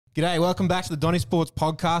G'day, welcome back to the Donny Sports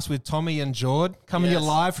Podcast with Tommy and Jord. Coming to you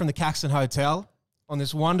live from the Caxton Hotel on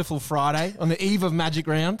this wonderful Friday, on the eve of Magic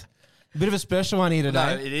Round. A bit of a special one here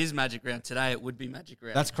today. No, it is Magic Round. Today it would be Magic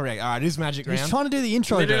Round. That's correct. All right, it is Magic Round. He's trying to do the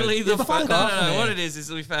intro, Literally dude. the Fuck no, off, no, no. man. What it is this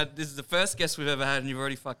is the first guest we've ever had, and you've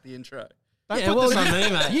already fucked the intro. Don't put this on me,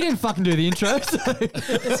 mate. You didn't fucking do the intro. So.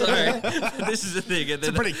 Sorry, this is the thing. And It's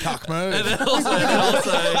a pretty cuck move. And then also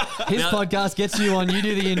His now- podcast gets you on. You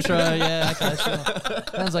do the intro. Yeah, okay, sure.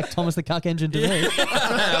 Sounds like Thomas the Cuck Engine to me.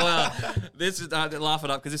 well, this is laugh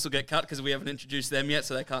it up because this will get cut because we haven't introduced them yet,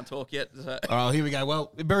 so they can't talk yet. So. All right, here we go.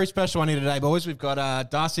 Well, a very special one here today, boys. We've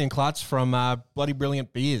got Darcy and Klutz from Bloody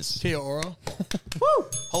Brilliant Beers. Kia ora. Woo!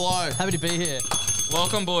 Hello. Happy to be here.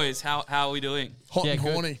 Welcome, boys. How are we doing? Hot and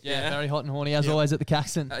good. horny. Yeah, Yeah. very hot and horny as always at the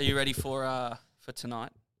Caxton. Are you ready for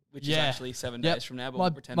tonight? Which is actually 7 Yep. days from now. But we'll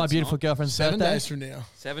My, pretend my it's beautiful not. girlfriend's 7 birthday. days from now.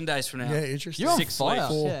 7 days from now. Yeah, interesting. You're on 6 fire.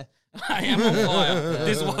 weeks. Yeah. I am on fire.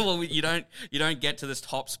 This is well, you don't get to this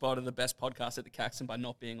top spot of the best podcast at the Caxton by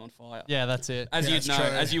not being on fire. Yeah, that's it. As Yeah, you'd it's know, true.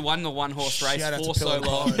 as you won the one horse race Shout out for to so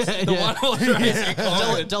Pillow long, Cars. the one horse race you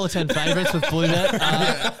conquered. $1.10 favourites with Blue Bet.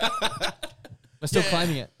 We're still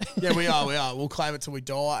claiming it. Yeah, we are. We'll claim it till we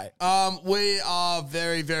die. We are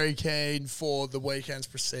very, very keen for the weekend's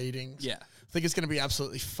proceedings. Yeah, I think it's going to be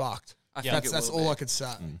absolutely fucked. I think That's it will all be. I could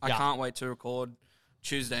say. I Yeah. can't wait to record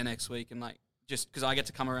Tuesday next week and just because I get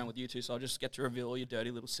to come around with you two, so I'll just get to reveal all your dirty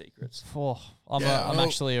little secrets. Oh, I'm Yeah, well,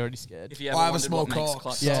 actually already scared. If you ever I have a wondered small what makes cock.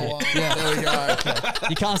 Clutch So, Yeah. tick. there we go.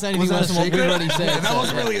 You can't say anything that worse a than what we've secret? already said. Yeah, that so-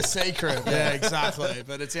 wasn't really a secret. Yeah, exactly.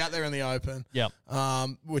 But it's out there in the open. Yep.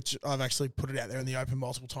 Which I've actually put it out there in the open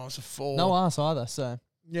multiple times before. No ass either, so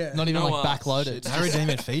Yeah. not even No like ass. backloaded. No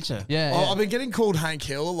redeeming feature. Yeah, Oh, yeah. I've been getting called Hank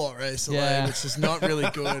Hill a lot recently, Yeah. which is not really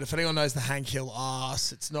good. If anyone knows the Hank Hill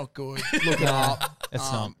ass, it's not good. Look it up. it's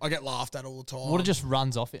not. I get laughed at all the time. Water just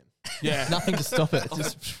runs off him. yeah. Nothing to stop it. It's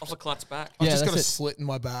just, Off a Clutch back. I've Yeah, just got a that's it. slit in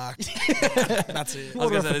my back. That's it. I was Water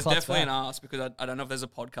going off to say, a there's Clutch definitely an back. ass because I don't know if there's a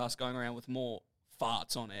podcast going around with more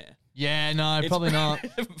farts on air. yeah, no, It's probably not.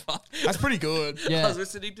 But That's pretty good. I Yeah, was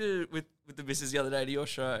listening to with the missus the other day to your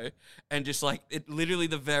show, and just like it, literally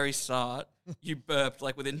the very start, you burped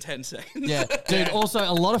like within 10 seconds. yeah, dude. Also,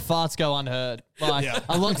 a lot of farts go unheard. Like Yeah.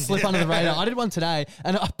 a lot slip under the radar. I did one today,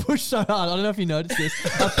 and I pushed so hard. I don't know if you noticed this.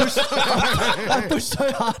 I pushed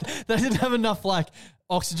so hard that I didn't have enough like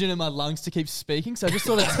oxygen in my lungs to keep speaking. So I just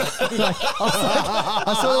sort of like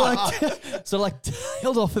I sort of like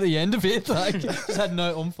tailed off at the end of it. Like just had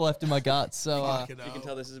no oomph left in my guts. So Fucking You can hell.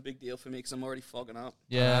 tell this is a big deal for me because I'm already fogging up.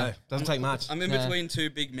 yeah. Doesn't take much. I'm in Yeah. between two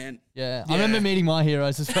big men. Yeah, I remember meeting my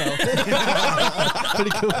heroes as well.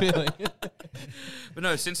 Pretty cool feeling. But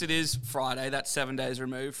no, since it is Friday, that's 7 days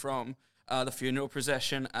removed from the funeral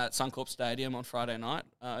procession at Suncorp Stadium on Friday night.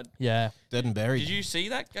 Yeah. Dead and buried. Did you see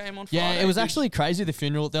that game on Yeah, Friday? it was actually crazy, the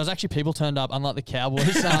funeral. There was actually people turned up, unlike the Cowboys.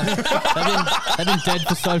 They've been dead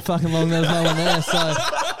for so fucking long, there was no one there. So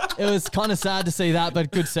it was kind of sad to see that,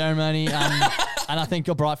 but good ceremony. And I think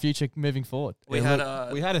a bright future moving forward. we Yeah, had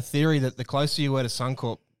look, we had a theory that the closer you were to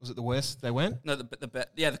Suncorp, was it the worst they went? no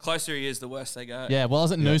the closer he is, the worse they go. Yeah, well, I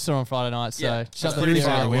was at Noosa on Friday night, so Yeah, shut that's the pretty theory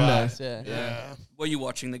far out away. the windows. Yeah. Yeah. Were you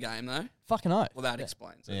watching the game though? Fucking oath. Well, that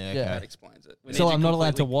explains it. Yeah, Yeah. That explains it. We So need you I'm not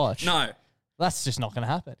allowed to completely- watch. No. That's just not going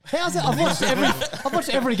to happen. How's it? I've watched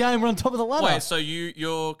every game. We're on top of the ladder. Wait, so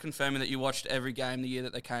you're confirming that you watched every game the year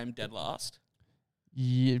that they came dead last?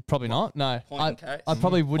 Yeah, probably not. No, Point in case. I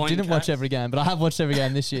probably Point in didn't watch case. every game, but I have watched every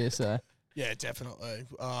game this year. So Yeah, definitely.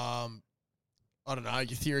 I don't know.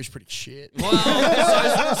 Your theory's pretty shit. Well,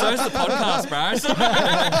 so's the podcast, bro. So-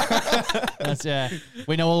 that's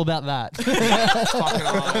we know all about that. Fucking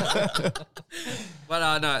hell.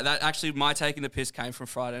 But no, that actually my taking the piss came from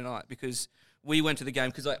Friday night because we went to the game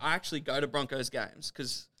because I actually go to Broncos games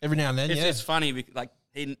because Every now and then, yeah. it's funny because, like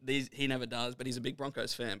he never does, but he's a big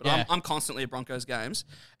Broncos fan. But Yeah. I'm constantly at Broncos games,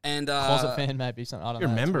 and Closet fan, maybe something. I don't You're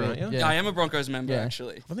a know. It's member, weird. aren't you? Yeah, I am a Broncos member Yeah.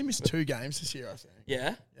 actually. I've only missed 2 games this year, I think.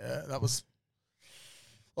 Yeah, Yeah, that was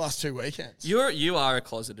last 2 weekends. you are a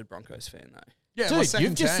closeted Broncos fan though. Yeah, my Dude, second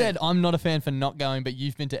you've just team. said I'm not a fan for not going, but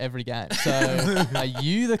you've been to every game. So are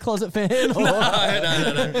you the closet fan? Or?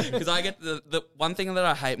 No. Because I get the one thing that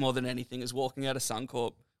I hate more than anything is walking out of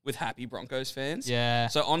Suncorp with happy Broncos fans. Yeah.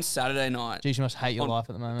 So on Saturday night, Geez, you must hate your On- life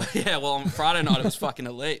at the moment. yeah, well on Friday night it was fucking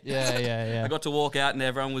elite. Yeah. I got to walk out and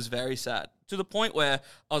everyone was very sad. To the point where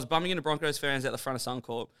I was bumping into Broncos fans at the front of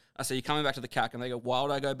Suncorp. I said, "You're coming back to the CAC," and they go, "Why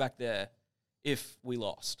would I go back there if we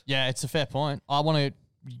lost?" Yeah, it's a fair point. I want to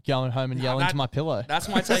go home and yell that- into my pillow. That's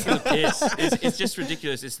my take on the piss. It's just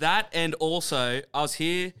ridiculous. It's that, and also I was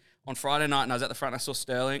here on Friday night and I was at the front and I saw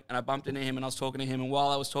Sterling and I bumped into him and I was talking to him, and while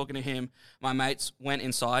I was talking to him, my mates went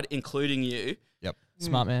inside, including you. Yep.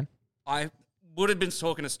 Smart man. I would have been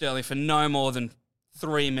talking to Sterling for no more than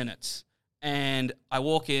 3 minutes. And I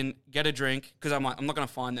walk in, get a drink, because I'm like, I'm not going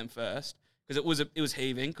to find them first. Because it was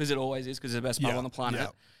heaving, because it always is, because it's the best pub on the planet. Yeah.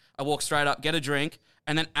 I walk straight up, get a drink,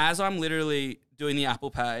 and then as I'm literally doing the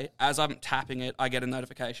Apple Pay, as I'm tapping it, I get a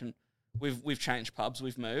notification. We've changed pubs,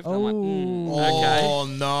 we've moved. I'm like, okay. Oh,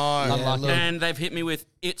 no. Unlucky. And they've hit me with,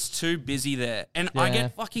 it's too busy there. And I Yeah.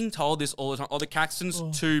 get fucking told this all the time. Oh, the Caxton's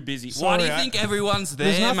too busy. Why Sorry, do you think everyone's there,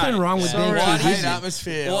 There's nothing mate? wrong with being Sorry, I too hate busy.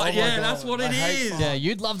 atmosphere. Well, Oh my yeah, God. that's what it I hate is. fun. Yeah,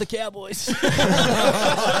 you'd love the Cowboys.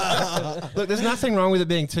 Look, there's nothing wrong with it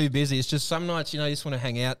being too busy. It's just some nights, you just want to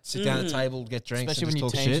hang out, sit down at the table, get drinks, Especially and when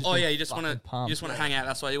just your talk team's shit. Oh yeah, you just Fucking want to pumped. hang out.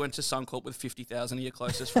 That's why you went to Suncorp with 50,000 of your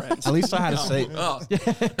closest friends. At least I had a seat. Oh.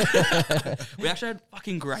 We actually had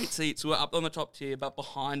fucking great seats. We were up on the top tier, but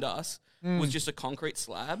behind us was just a concrete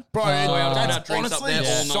slab. Bro, So we had to put our that's drinks up honestly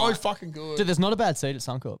there all so night. fucking good. Dude, there's not a bad seat at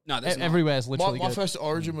Suncorp. No, there's not. Everywhere is My literally good. first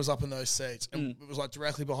Origin was up in those seats, and it was like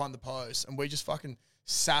directly behind the post, and we just fucking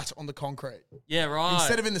sat on the concrete Yeah, right.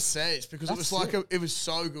 instead of in the seats because it was like it was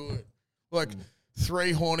so good. Like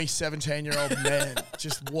 3 horny 17-year-old men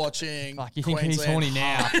just watching. Fuck, you think he's Queensland horny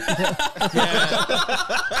now?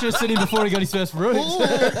 Yeah, Should have seen him before he got his first root.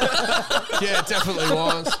 yeah, it definitely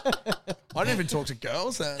was. I didn't even talk to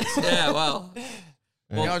girls then. So yeah, well,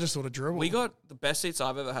 I just sort of dribble. we got the best seats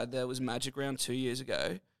I've ever had there was Magic Round 2 years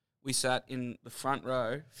ago. We sat in the front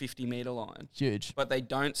row, 50-meter line, Huge. but they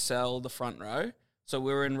don't sell the front row. So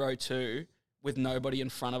we were in row 2 with nobody in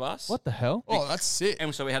front of us. What the hell? Oh, that's sick.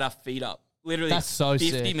 And so we had our feet up. Literally, That's so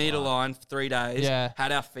 50-meter sick. line for 3 days. Yeah.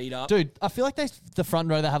 Had our feet up. Dude, I feel like the front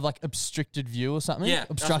row, they have like obstructed view or something. Yeah, that's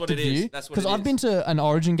what obstructed it is. view. That's what Because it I've is. been to an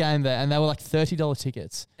Origin game there, and they were like $30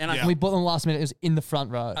 tickets. And Yeah. And we bought them last minute. It was in the front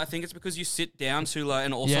row. I think it's because you sit down too low,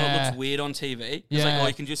 and also it Yeah. looks weird on TV. It's Yeah. like all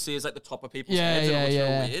you can just see is like the top of people's yeah, heads, and it yeah, looks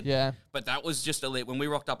yeah, real weird. yeah. But that was just elite. When we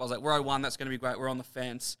rocked up, I was like, row 1, that's going to be great. We're on the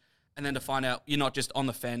fence. And then to find out you're not just on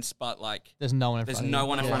the fence, but like There's no one in there's front of you. no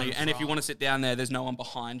one in Yeah. front of you. And if you want to sit down there, there's no one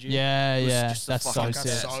behind you. Yeah, It was yeah. just the That's so fucking sick.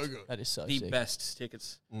 best. so good. That is so The sick. best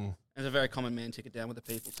tickets. There's a very common man ticket down with the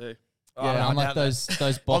people too. Yeah, no, I unlike doubt those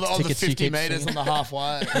On box the tickets you 50 keep meters seeing. on the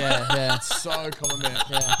halfway. Yeah, yeah, So common, man.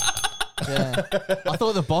 yeah. Yeah. I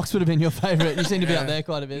thought the box would have been your favourite. You seem to be up Yeah. there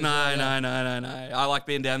quite a bit. No. Yeah. I like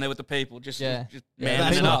being down there with the people. Just Yeah. man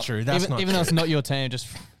That's it not up. true. That's not Even though true. it's not your team, just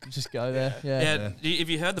go there. Yeah. Yeah, if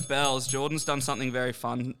you heard the bells, Jordan's done something very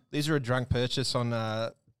fun. These are a drunk purchase on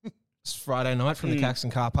Friday night from the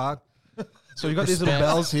Caxton car park. So we've got these little Respect.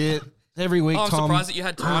 bells here. Every week, Oh, I'm Tom. surprised that you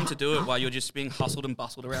had time to do it while you're just being hustled and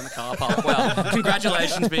bustled around the car park. Well,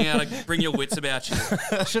 congratulations being able to bring your wits about you.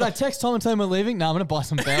 Should I text Tom and tell him we're leaving? No, I'm going to buy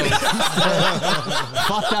some bells.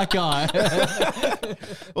 Fuck that guy.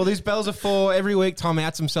 Well, these bells are for every week. Tom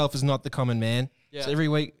outs himself as not the common man. Yeah. So every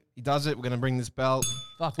week he does it. We're going to bring this bell.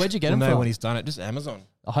 Fuck, where'd you get We'll them know from? when he's done it. Just Amazon.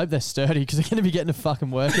 I hope they're sturdy because they're going to be getting a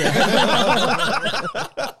fucking workout.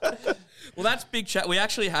 Well, that's big chat. We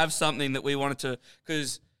actually have something that we wanted to,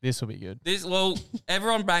 because This will be good.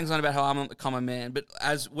 everyone bangs on about how I'm not the common man, but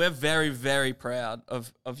as we're very, very proud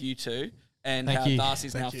of you two and Thank how you.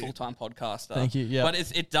 Darcy's now a you. full-time podcaster. Thank you, yeah. But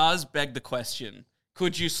it does beg the question,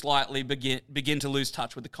 could you slightly begin to lose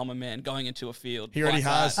touch with the common man going into a field? He already like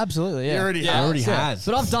has. that? Absolutely, yeah. He already Yeah. has. Already Yeah. has.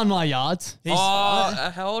 But I've done my yards.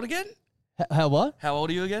 How old again? How what? How old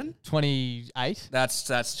are you again? 28?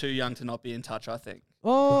 That's too young to not be in touch, I think.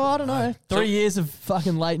 Oh, I don't know. 3 years of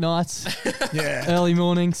fucking late nights, Yeah. early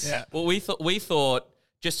mornings. Yeah. Well, we thought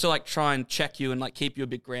just to like try and check you and like keep you a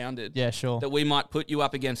bit grounded. Yeah, sure. That we might put you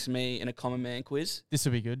up against me in a common man quiz, This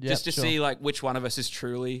will be good. just to sure. see like which one of us is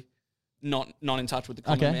truly not in touch with the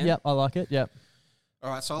common Okay, man. yep, I like it. Yep. All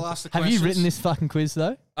right, so I'll ask the Have questions. you written this fucking quiz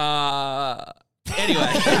though?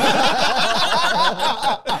 Anyway,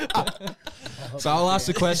 So I'll ask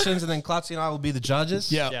the questions, and then Klutzy and I will be the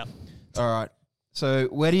judges. Yeah. All right. So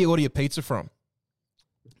where do you order your pizza from?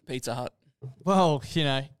 Pizza Hut. Well,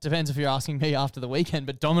 depends if you're asking me after the weekend,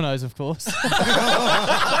 but Domino's, of course.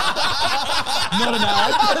 Not an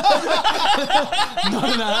ad. Not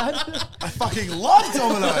an ad. I fucking love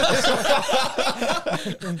Domino's.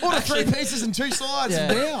 Order 3 pieces and 2 sides Yeah.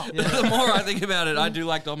 now. The more I think about it, I do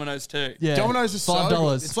like Domino's too. Yeah. Domino's is so good.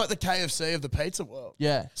 $5. It's like the KFC of the pizza world.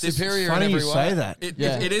 Yeah. Superior Funny in you every way. say that.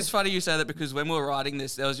 Yeah. It is funny you say that because when we were writing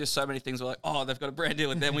this, there was just so many things. We're like, oh, they've got a brand deal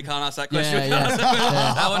with them. We can't ask that question. Yeah, We can't yeah. ask that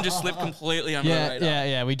question. That one just slipped completely under the Yeah, radar.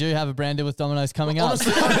 yeah. We do have a brand deal with Domino's coming up.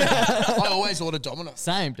 Honestly, I always order Domino's.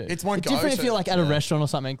 Same, dude. It's my different if go-to. you're like at a restaurant or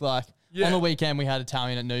something. Like Yeah. on the weekend, we had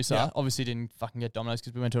Italian at Noosa. Yeah. Obviously, didn't fucking get Domino's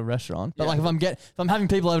because we went to a restaurant. But like if I'm having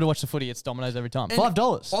people over to watch the footy, it's Domino's every time.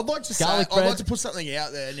 $5. I'd like to say, Garlic I'd bread. like to put something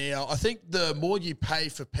out there now. I think the more you pay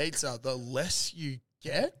for pizza, the less you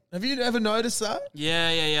get. Have you ever noticed that?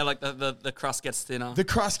 Yeah. Like the crust gets thinner. The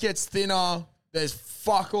crust gets thinner. There's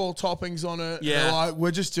fuck all toppings on it. Yeah. They're like,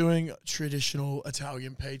 we're just doing traditional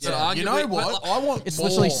Italian pizza. Yeah. You know Arguably- what? I want It's more.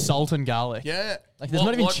 literally salt and garlic. Yeah. Like there's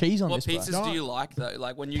not even cheese on what this. bro. pizzas do you like though?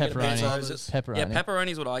 Like when you get a Pepperoni. pizza, is it- Pepperoni. Yeah,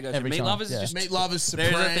 pepperoni's what I go to. Every Meat time, lovers yeah. is just Meat lovers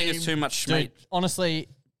supreme. there's a thing. It's too much Dude, meat. honestly,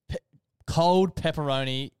 cold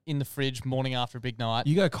pepperoni in the fridge morning after a big night.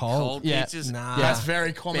 You go cold. Cold Yeah. pizzas. Nah. Yeah. That's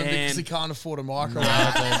very common Man. because he can't afford a microwave.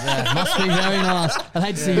 Yeah, must be very nice. I'd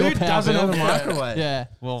hate to see your Who power doesn't bill. have a microwave? Yeah,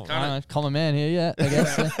 well, Kinda- I don't know, common man here, yeah, I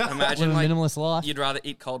guess. Yeah. Imagine Live a like minimalist life. you'd rather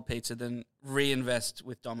eat cold pizza than reinvest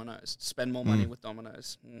with Domino's. Spend more money with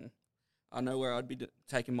Domino's. I know where I'd be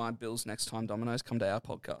taking my bills next time Domino's come to our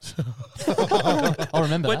podcast. I'll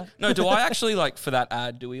remember But no, do I actually like for that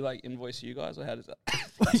ad? Do we like invoice you guys or how does that?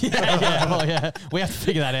 that. yeah. We have to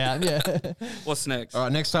figure that out. Yeah, What's next? All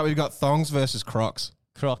right, next up we've got thongs versus Crocs.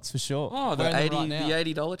 Crocs for sure. Oh, the Wearing them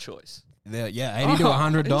 $80 choice. Yeah, $80 to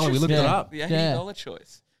 $100. We looked it Yeah. up. The Yeah. $80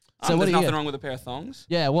 choice. So what there's do you nothing get? wrong with a pair of thongs.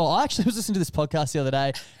 Yeah, well, I actually was listening to this podcast the other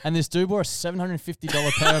day, and this dude wore a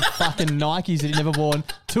 $750 pair of fucking Nikes that he'd never worn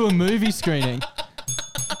to a movie screening.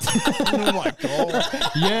 Oh my god.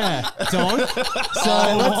 Yeah, Don.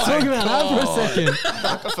 So let's talk about that for a second.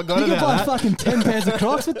 I forgot You can buy about that. fucking 10 pairs of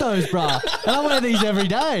Crocs with those, bruh. And I wear these every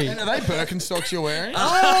day. And are they Birkenstocks you're wearing?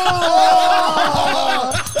 Oh!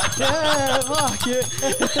 Yeah, fuck it.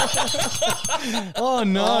 Oh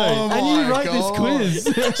no. Oh and you my wrote this God. quiz.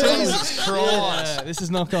 Jesus Christ. Yeah, this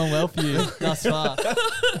has not gone well for you thus far. I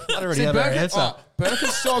already have our answer.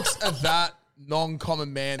 Birkenstocks are that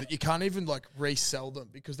non-common man that you can't even like resell them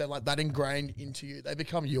because they're like that ingrained into you. They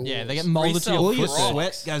become yours. Yeah, they get molded to Resell your All your foot.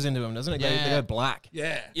 sweat goes into them, doesn't it? Yeah. They go black.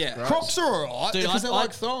 Yeah. Yeah. Crocs are alright Dude, because they're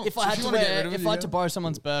like thongs. if I had you to wanna get wear, rid of if them, I had to yeah. borrow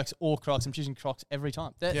someone's Birks or Crocs, I'm choosing Crocs every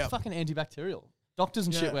time. They're Yeah. fucking antibacterial. Doctors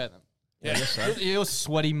and shit Yeah. wear them. Yeah, I guess so. Your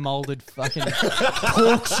sweaty, molded fucking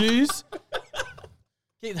pork shoes.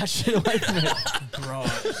 Keep that shit away from me.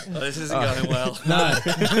 Oh, this isn't going well. No.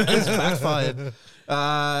 It's backfired.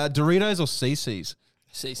 Doritos or CC's?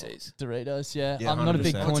 CC's. Doritos, yeah. Yeah, I'm not a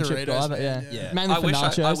big 100%. corn chip Doritos, guy, but man, yeah. yeah. Mainly I for wish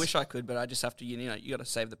nachos. I wish I could, but I just have to. You got to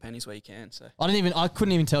save the pennies where you can. So I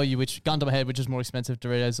couldn't even tell you which, gun to my head, which is more expensive,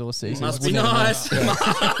 Doritos or CC's. must be Wouldn't even know. nice.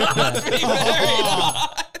 Must be very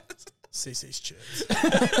nice. CC's chips.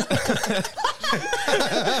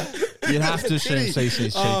 You'd have to assume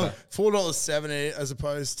CC's cheaper. $4.70 as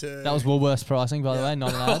opposed to That was Woolworths pricing, by the way,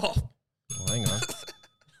 not an ad. Oh, hang on.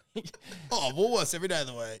 Woolworths every day of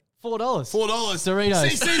the week. $4. $4. Doritos.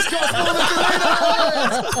 CC's cost more than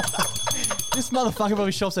Doritos. This motherfucker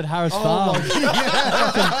probably shops at Harris Oh Farm.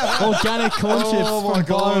 Organic corn chips Oh from my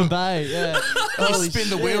God. Byron Bay. Yeah. You spin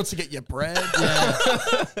the wheel to get your bread.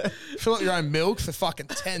 Fill up your own milk for fucking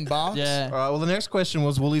 $10. All Yeah. right, well, the next question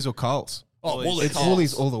was Woolies or Coles? Oh, Woolies. It's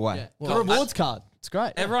Woolies all the way. Yeah. The rewards card. It's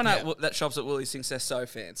great. Everyone that shops at Woolies thinks they're so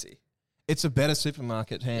fancy. It's a better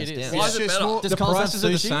supermarket, hands It is. down. Why It's is it just better? more- Does The Coles have prices are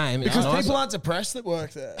the sushi? same. It's Because nicer. people aren't depressed that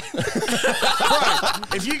work there. Bro,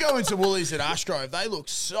 if you go into Woolies at Ashgrove, they look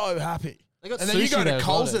so happy. They got And then you sushi go there to as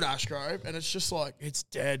well, Coles though. at Ashgrove, and it's just like, it's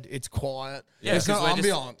dead, it's quiet. Yeah, There's no 'cause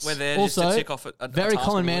ambiance. We're there Also, just to tick off a very task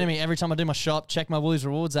common of the man to week. me. Every time I do my shop, check my Woolies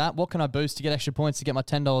rewards app. What can I boost to get extra points to get my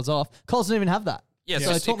 $10 off? Coles don't even have that. Yeah, So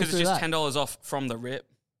because talk me it's through just that. $10 off from the rip.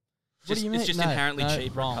 What do you mean? It's just No, inherently no,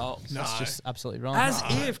 cheaper wrong. at Coles. That's just absolutely wrong. As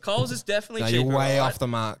if Coles is definitely No, cheaper. you're way right? off the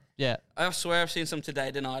mark. Yeah. I swear I've seen some Today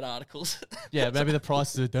Tonight articles. Yeah, maybe the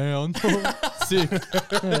prices are down. Sick.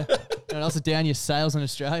 Yeah. And also down your sales in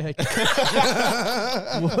Australia.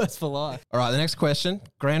 Worse for life. All right, the next question.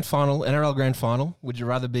 Grand final, NRL grand final. Would you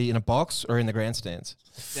rather be in a box or in the grandstands?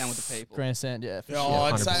 Down with the people. Grandstand, yeah. For Oh,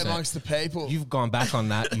 sure. I'd say 100%. amongst the people. You've gone back on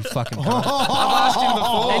that, you fucking cunt. I've asked him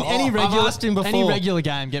before. Any regular, I've asked him before. any regular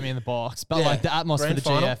game, get me in the box. But Yeah. like the Atmos for Grand the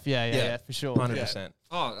final? GF, yeah, for sure. 100%.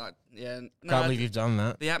 Oh, yeah. No, Can't believe you've done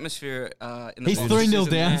that. the atmosphere in the He's box 3-0 isn't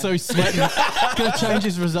down, there. so he's sweating. He's going to change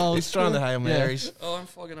his results. He's trying to Hail Marys. Oh, I'm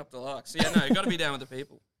fogging up the lux. Yeah, no, you got to be down with the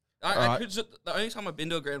people. I Alright. could, the only time I've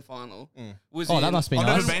been to a grand final was Oh, in, that must be I've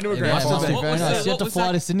nice. never been to a Yeah, grand that must be final. very What was nice. the- You have to what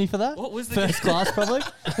fly was to Sydney for that? What was the First class, probably.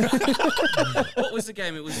 What was the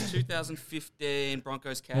game? It was 2015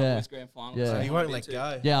 Broncos Cowboys Yeah. grand final. Yeah. So You You won't let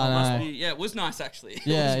go. Yeah, Must I know. be, yeah, it was nice actually.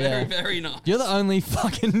 Yeah, it was very, yeah. very nice. You're the only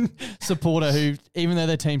fucking supporter who, even though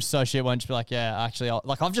their team's so shit, won't just be like, yeah, actually,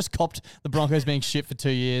 I've just copped the Broncos being shit for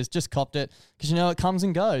 2 years. Just copped it because you know it comes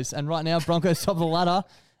and goes. And right now, Broncos top of the ladder,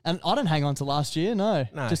 And I don't hang on to last year, no.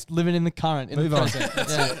 No. Just living in the current, in Move the on. present.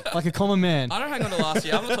 Yeah, like a common man. I don't hang on to last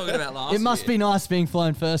year. I'm not talking about last year. It must be nice being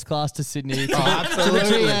flown first class to Sydney to the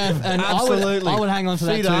absolutely. GF, and Absolutely. I would hang on to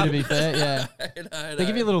that Feet too. up. To be fair, yeah. No, They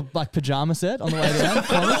give you a little like pajama set on the way down.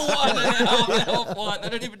 Little one and a half flight. They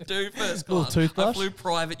don't even do first Little class. toothbrush. I flew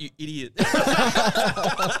private, you idiot.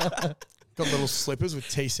 Got little slippers with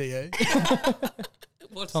TCE.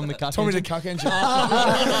 What's Tom the that? cuck Tommy the engine. cuck engine.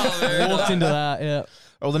 Oh, very Walked nice. into that, yeah.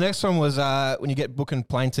 Well, the next one was when you get booking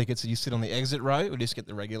plane tickets, you sit on the exit row or just get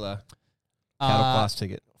the regular cattle class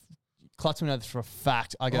ticket? Clutch me know this for a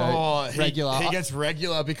fact. I go Oh, regular. He gets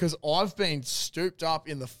regular because I've been stooped up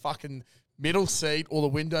in the fucking middle seat or the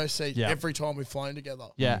window seat Yeah. every time we've flown together.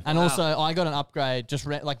 Yeah, and Wow. also I got an upgrade just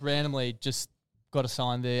randomly. Just got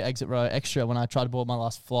assigned the exit row extra when I tried to board my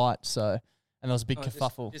last flight. So, and there was a big Oh,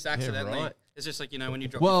 kerfuffle. Just accidentally. right. It's just like, you know, when you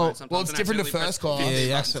drop Well- your phone sometimes. well, it's and different to accidentally first press class. 50 Yeah, you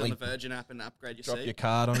buttons on accidentally the Virgin app and upgrade your Drop seat. your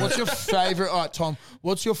card on What's it. your favorite? All right, Tom.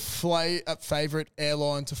 What's your favorite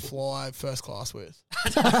airline to fly first class with?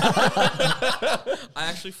 I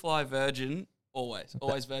actually fly Virgin always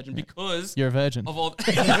Virgin because You're a virgin. of all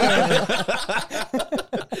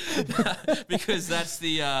because that's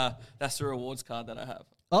the rewards card that I have.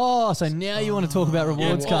 Oh, so now you want to talk about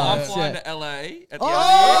rewards Well, I'm cards? flying Yeah. to LA at the end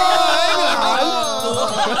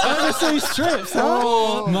Overseas trips,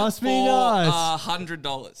 huh? Must be nice.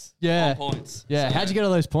 $100. Yeah. On points. Yeah, So how'd you get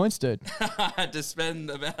all those points, dude? I had to spend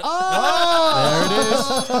about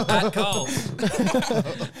Oh! at Coles.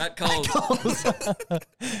 At Coles.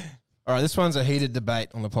 All right, this one's a heated debate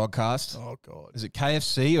on the podcast. Oh God. Is it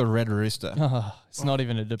KFC or Red Rooster? Oh, it's not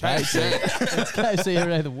even a debate. It's KFC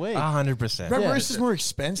every day of the week. 100%. Red Yeah. Rooster's more Yeah,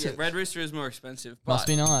 expensive. Red Rooster is more expensive. But Must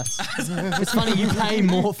be nice. It's funny you pay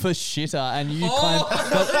more for shitter, and you claim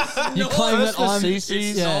that you claim that I'm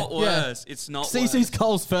It's not worse. It's not CC's worse.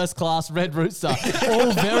 Coles first class, Red Rooster,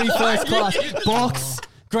 all very first class. Box,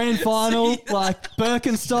 grand final, like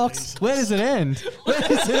Birkenstocks. Where does it end? Where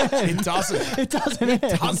does it end? It doesn't. It doesn't end.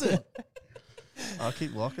 Doesn't. I'll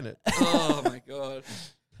keep locking it. Oh my god.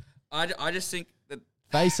 I just think that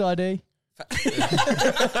Face ID.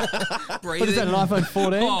 breathing. What is that, an iPhone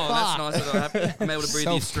 14? Oh, that's Fuck. nice that I'm able to breathe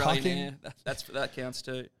the Australian Self-cucking. air. That counts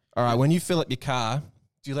too. All right, when you fill up your car,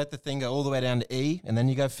 do you let the thing go all the way down to E and then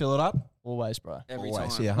you go fill it up? Always, bro. Every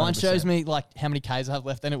Always, time. yeah. Mine 100%. shows me like how many Ks I have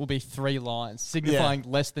left, and it will be 3 lines, signifying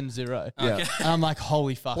less than 0. Yeah. Okay. And I'm like,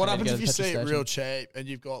 holy fuck. What I need to happens go if to you the see it petrol real cheap and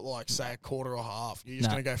you've got like say a quarter or half? You're just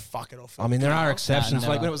No. gonna go fuck it off. I mean, there are No. exceptions. Nah,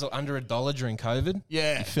 Like never. when it was under $1 during COVID,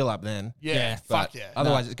 Yeah. you fill up then. Yeah. Yeah, Fuck But yeah.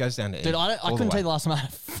 Otherwise, it goes down to E. Dude, I all the couldn't tell way. you the last time I had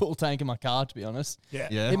a full tank in my car, to be honest. Yeah.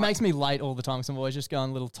 Yeah. It makes me late all the time because I'm always just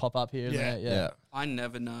going a little top up here and Yeah. there. Yeah. Yeah. I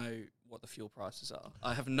never know what the fuel prices are.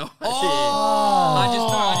 I have no idea. Oh. I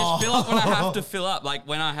just fill up when I have to fill up. Like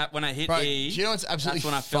when I hit Bro, E, do you know what's absolutely that's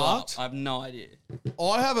when I fill up. fucked? I have no idea.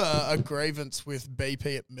 I have a grievance with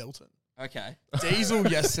BP at Milton. Okay. Diesel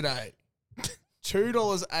yesterday,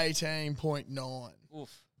 $2.18.9 Oof.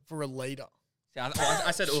 for a litre. See,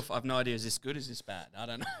 I said oof. I have no idea. Is this good? Is this bad? I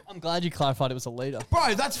don't know. I'm glad you clarified it was a litre.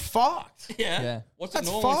 Bro, that's fucked. Yeah. Yeah. What's it That's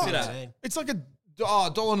normally sit fucked. at? It's like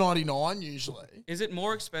 $1.99 usually. Is it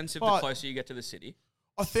more expensive the But- closer you get to the city?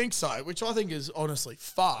 I think so, which I think is honestly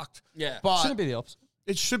fucked. Yeah. But Shouldn't it be the opposite?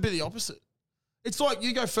 it should be the opposite. It's like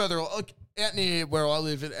you go further, like out near where I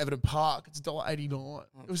live in Everton Park, it's $1.89.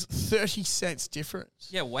 It was 30 cents difference.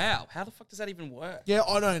 Yeah. Wow. How the fuck does that even work? Yeah,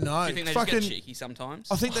 I don't know. Do you think they fucking, just get cheeky sometimes?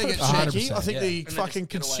 I think they get 100%, cheeky. I think yeah. the And they fucking just get away with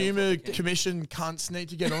consumer what they can. commission cunts need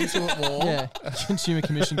to get onto it more. Yeah. Consumer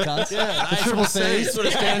Commission cunts. Yeah, The triple C. That's what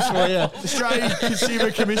it stands for, yeah. Australian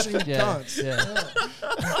Consumer Commission Yeah. cunts. Yeah.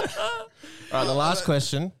 All right, the last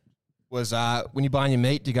question was when you're buying your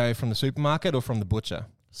meat, do you go from the supermarket or from the butcher?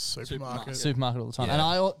 Supermarket. Supermarket all the time. Yeah. And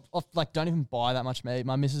I like don't even buy that much meat.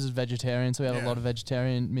 My missus is vegetarian, so we have Yeah. a lot of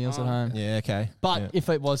vegetarian meals at Oh. home. Yeah, okay. But Yeah. if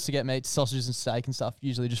it was to get meat, sausages and steak and stuff,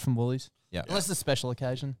 usually just from Woolies. Yeah. Unless it's a special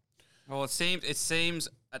occasion. Well, it seems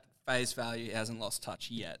at face value it hasn't lost touch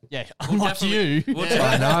yet. Yeah, We'll unlike you. definitely- we'll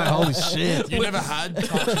I know, holy shit. You never had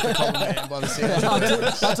touch with the common man by the sounds of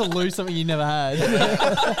it. Hard to lose something you never had.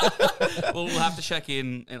 Well, we'll have to check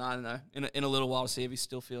in I don't know, in a little while to see if he's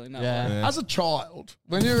still feeling that Yeah. way. Yeah. As a child,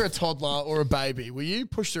 when you were a toddler or a baby, were you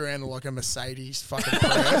pushed around in like a Mercedes fucking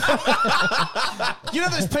pram? You know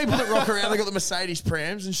those people that rock around, they got the Mercedes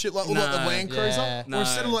prams and shit, like, or like the No. Land Cruiser? Yeah. No. Or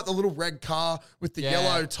instead of like the little red car with the Yeah.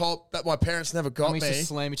 yellow top that my parents never got we me. used to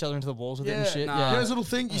slam each other into the walls with it and Yeah. shit. Nah. You know Yeah. those little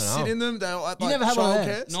things, you I don't sit know. in them, they're like, You never had one of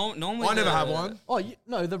them? childcares. Normally, I never the- had one. Oh,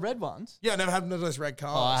 no, the red ones. Yeah, I never had one of those red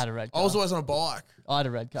cars. Oh, I had a red I was car. always on a bike. I had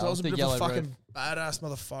a red car. So I was a the bit of yellow a fucking roof. badass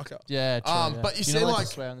motherfucker. Yeah, true. Yeah. But you You're see, not allowed like,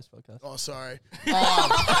 to swear on this podcast. oh, sorry.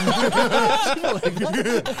 I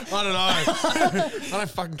don't know. I don't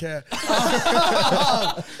fucking care.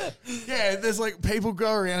 Yeah, there's like people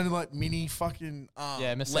go around in like mini fucking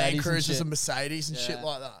Mercedes Land and Cruisers shit. and Mercedes and shit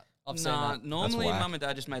like that. I've seen Nah, that. normally whack. mum and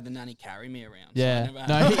dad just made the nanny carry me around. Yeah. So I never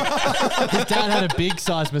No, had- his dad had a big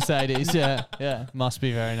size Mercedes. Yeah. Yeah. Must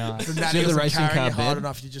be very nice. The you nanny have the wasn't racing carrying car you hard bed?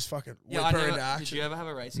 enough, you just fucking whip yeah, I her never, into did action. you ever have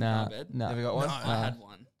a racing Nah. car bed? No. Have you got one? No. I had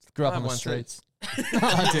one. Grew up I on have the one too. streets.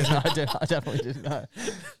 I definitely didn't know.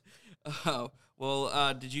 Oh,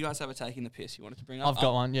 well, did you guys have a taking the piss you wanted to bring up? I've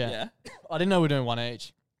got one, yeah. Yeah? I didn't know we were doing one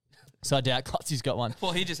each. So I doubt Clutzy's got one.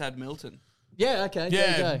 Well, he just had Milton. Yeah, okay.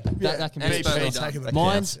 There you go. That can be Expo fair. done. taking the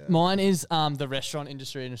Mine's piss, yeah. mine is the restaurant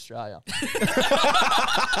industry in Australia.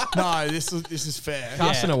 No, this is fair.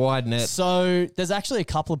 Casting a wide net. So there's actually a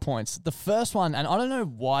couple of points. The first one, and I don't know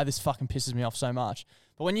why this fucking pisses me off so much,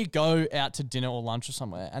 but when you go out to dinner or lunch or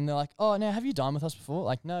somewhere and they're like, oh, now have you dined with us before?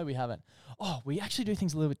 Like, no, we haven't. Oh, we actually do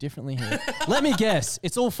things a little bit differently here. Let me guess.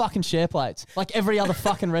 It's all fucking share plates. Like every other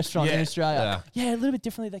fucking restaurant in Yeah. Australia. Yeah, a little bit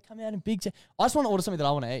differently. They come out in big... I just want to order something that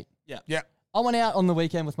I want to eat. Yeah. I went out on the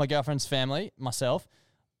weekend with my girlfriend's family, myself,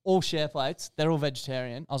 all share plates. They're all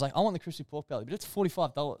vegetarian. I was like, I want the crispy pork belly, but it's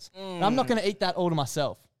 $45. And I'm not going to eat that all to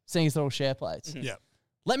myself, seeing as they're all share plates. Yeah.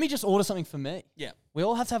 Let me just order something for me. Yeah. We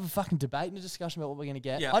all have to have a fucking debate and a discussion about what we're going to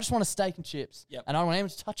get. Yeah. I just want a steak and chips. Yep. And I don't want anyone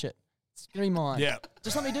to touch it. It's going to be mine. Yeah.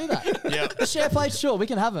 Just let me do that. Yeah. The share plates, sure, we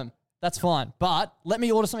can have them. That's fine. But let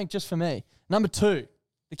me order something just for me. Number 2,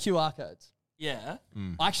 the QR codes. Yeah.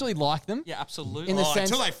 I actually like them. Yeah, absolutely. In the Oh,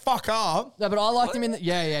 sense- until they fuck up. No, but I like them in the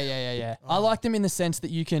yeah. I like them in the sense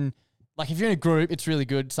that you can, like, if you're in a group, it's really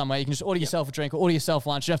good somewhere. You can just order yourself a drink or order yourself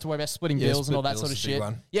lunch. You don't have to worry about splitting Yeah, bills and split all that bills sort of is a big shit.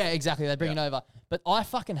 one. Yeah, exactly. They bring it over. But I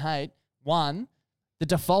fucking hate, one, the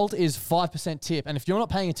default is 5% tip, and if you're not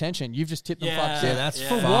paying attention, you've just tipped them 5%. Yeah, that's yeah.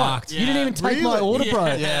 For fucked. what? You didn't even take my Really? order, bro.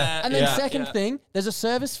 Yeah. And then Yeah. second Yeah. thing, there's a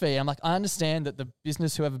service fee. I'm like, I understand that the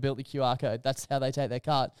business whoever built the QR code, that's how they take their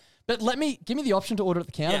card. But give me the option to order at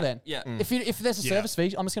the counter Yeah, then. yeah. If there's a service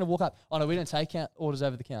fee, I'm just going to walk up. Oh no, we don't take orders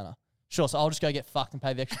over the counter. Sure, so I'll just go get fucked and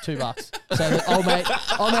pay the extra $2. So the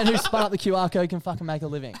old man who spun up the QR code can fucking make a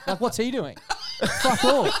living. Like, what's he doing? Fuck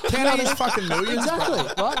all. Count these fucking millions, Exactly,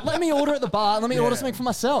 right? Let me order at the bar. Let me order Yeah. something for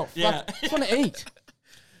myself. Yeah. Like, I just want to eat.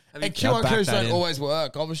 Have you- And QR back codes that don't in. always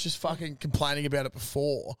work. I was just fucking complaining about it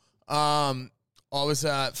before. I was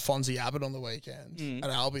at Fonzie Abbott on the weekend at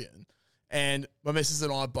Albion, and my missus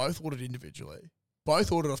and I both ordered individually.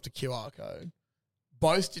 Both ordered off the QR code.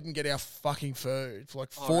 Both didn't get our fucking food for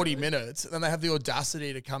like 40 minutes. And then they have the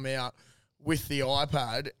audacity to come out with the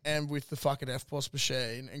iPad and with the fucking FPOS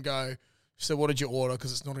machine and go, so what did you order?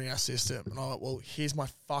 Because it's not in our system. And I'm like, well, here's my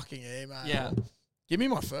fucking email. Yeah. Give me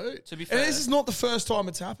my food. To be and fair- this is not the first time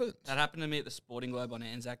it's happened. That happened to me at the Sporting Globe on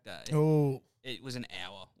Anzac Day. Oh. It was an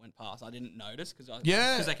hour went past. I didn't notice because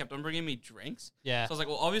Yeah. they kept on bringing me drinks. Yeah. So I was like,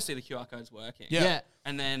 well, obviously the QR code's working. Yeah.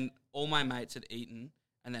 And then all my mates had eaten.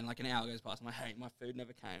 And then like an hour goes past. I'm like, hey, my food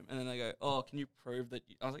never came. And then they go, oh, can you prove that?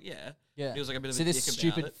 I was like, yeah. Yeah. He was like a bit of See a this dick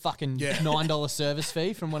stupid about it. fucking Yeah. $9 service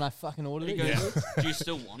fee from when I fucking ordered He it? goes, do you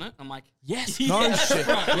still want it? I'm like, Yes. No shit.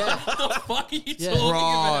 Yeah. what the fuck are you Yeah. talking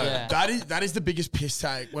Right. about? Yeah. That is the biggest piss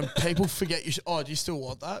take when people forget you. Oh, do you still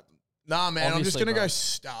want that? Nah, man. I'm just Obviously, gonna bro. go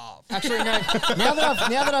starve. Actually, no.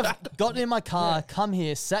 Now that I've gotten in my car, come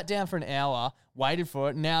here, sat down for an hour, waited for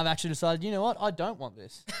it, now I've actually decided, you know what? I don't want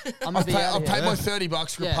this. I'm gonna be out I've of here. paid my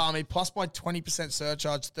 $30 for Yeah. a palmy plus my 20%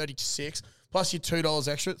 surcharge, 36 plus your $2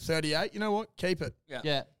 extra, 38. You know what? Keep it.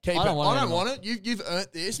 Yeah. Keep I it. don't want it I don't anymore. want it. You've earned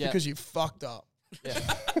this Yeah. because you fucked up. Yeah.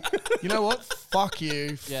 You know what? Fuck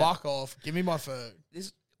you. Yeah. Fuck off. Give me my food.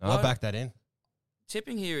 This, I'll back that in.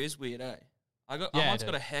 tipping here is weird, eh? I Yeah, once dude.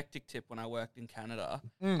 got a hectic tip when I worked in Canada.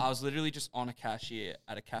 I was literally just on a cashier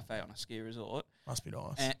at a cafe on a ski resort. Must be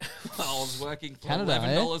nice. And I was working for Canada,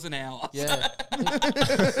 $11 an hour. Yeah.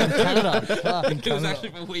 Canada. Fuck. It was actually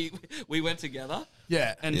when we went together.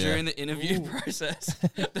 Yeah. And Yeah. during the interview process,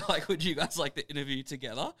 they're like, would you guys like to interview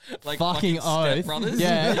together? Like Fucking oath. stepbrothers?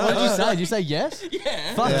 Yeah. What did you say? Did you say yes?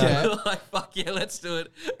 Yeah. Fuck yeah. We're like, fuck yeah, let's do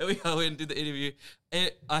it. And we go in and do the interview.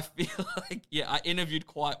 I feel like, I interviewed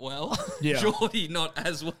quite well. Yeah. Geordie, not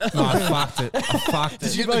as well. No, I fucked it. I fucked Did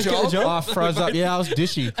it. you get the job? Oh, I froze up. Yeah, I was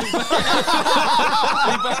dishy.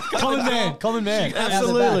 Common man. Common man.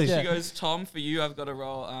 Absolutely. She goes, Tom, for you, I've got a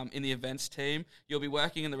role in the events team. You'll be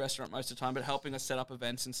working in the restaurant most of the time, but helping us set up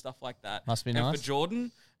events and stuff like that. Must be and nice. for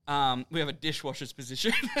Jordan, we have a dishwasher's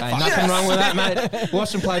position. Hey, nothing wrong with that, mate.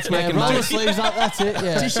 Washing plates, Yeah, making roll money. the sleeves up. That's it.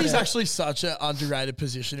 Yeah. This is actually such an underrated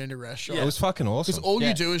position in a restaurant. It was fucking Because awesome. all Yeah.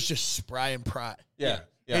 you do is just spray and pray. Yeah.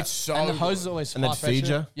 Yeah. It's so And the hose is good. always And then high pressure. feed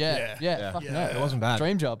you. Yeah. Fucking Yeah. no. It wasn't bad.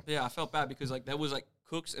 Dream job. Yeah, I felt bad because like there was like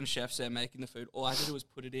cooks and chefs there making the food. All I had to do was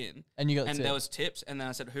put it in. And you got And the there tip. was tips, and then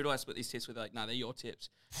I said, "Who do I split these tips with?" They're like, "No, they're your tips."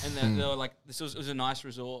 And then they were like, it was a nice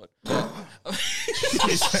resort."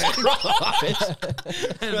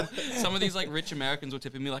 And some of these like rich Americans were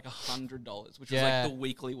tipping me like $100, which was Yeah. like the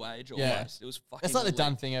weekly wage Yeah. almost. It was fucking. That's like the elite.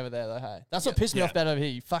 done thing over there, though. Hey, that's what Yeah. pissed me off about over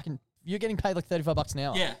here. You're getting paid like $35 an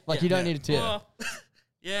hour. Yeah, like yeah, you don't yeah. need a tip. Well,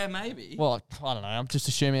 yeah, maybe. Well, I don't know. I'm just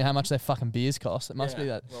assuming how much their fucking beers cost. It must be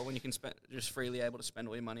Yeah. that. Well, when you can spend just freely able to spend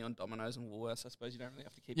all your money on Domino's and Woolworths, I suppose you don't really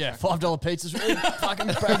have to keep. Yeah, track of $5 pizzas really fucking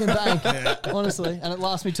breaking bank. Honestly, and it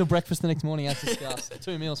lasts me till breakfast the next morning. As discussed,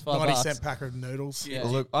 2 meals, $5. 90-cent pack of noodles. Yeah.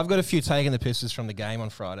 Well, look, I've got a few taking the pisses from the game on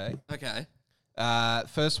Friday. Okay.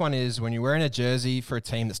 First one is when you're wearing a jersey for a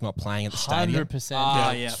team that's not playing at the stadium. 100%. Ah,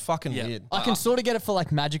 yeah. yeah. It's fucking Yeah. weird. I can sort of get it for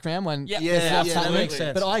like Magic Round when Yeah. Yeah, it's yeah, outside that the makes league,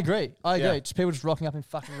 sense. but I agree. Yeah. Just people just rocking up in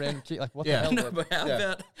fucking random like what Yeah. the hell? No, dude? but how Yeah.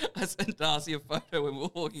 about I sent Darcy a photo when we were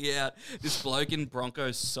walking out? This bloke in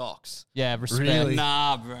Broncos socks. Yeah, respect. Really?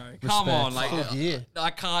 Nah, bro. Come on, like Full gear. I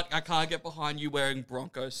can't get behind you wearing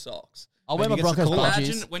Broncos socks. I'll wear When my you get to Broncos call-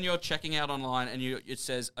 Imagine budgies. when you're checking out online and it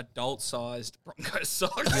says adult-sized Broncos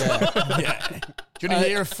socks. Yeah. Do you want to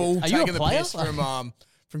hear a full are you a taking the player? piss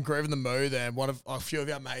from Grover the Moo there? A few of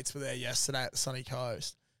our mates were there yesterday at the Sunny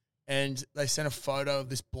Coast, and they sent a photo of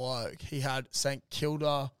this bloke. He had St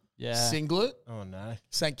Kilda Yeah. singlet, Oh, no.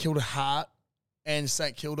 St Kilda hat, and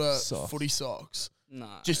St Kilda Socks. footy socks. No.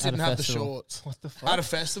 Just At didn't a have the festival. shorts. What the fuck? At a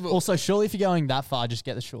festival. Also, surely if you're going that far, just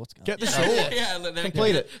get the shorts. Going. Get the shorts. yeah,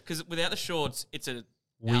 Complete it. Because without the shorts, it's a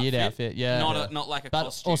Weird outfit. Yeah. not like a But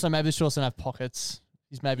costume. also maybe the shorts don't have pockets.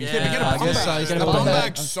 He's maybe Yeah, but get a I bum guess bag. so. Get a Bum bum bag.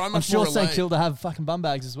 bag's so I'm much sure more St elite. Kilda have fucking bum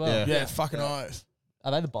bags as well. Yeah. Yeah, fucking oath.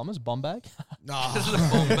 Are they the Bombers? Bomb bag? Nah.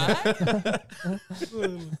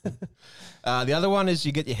 The other one is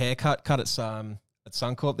you get your hair cut at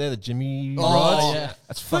Suncorp there, the Jimmy Oh, Rod. yeah.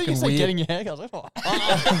 That's I thought you fucking said weird. getting your hair cut. I was like, oh.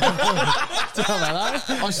 Tell me that.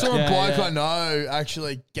 I saw Yeah, a bloke yeah. I know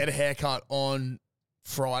actually get a haircut on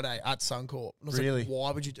Friday at Suncorp. And I was Really? like,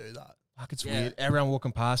 why would you do that? Fuck, it's Yeah. weird. Everyone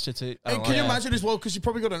walking past you too. I And don't can you like it. imagine as well, because you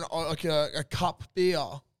probably got a cup beer.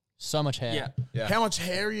 So much hair. yeah. Yeah. How much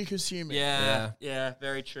hair are you consuming? Yeah,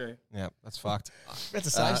 very true. Yeah, that's fucked. I meant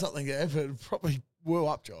to say something there, but it probably blew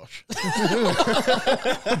up, Josh. You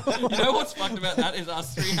know what's fucked about that is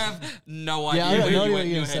us three have no idea Yeah, I got where no you idea went in what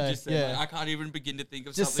your you're head gonna just say. then. Yeah. Like, I can't even begin to think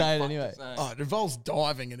of Just something say it fucked anyway. to say. Oh, it involves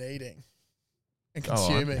diving and eating and Oh,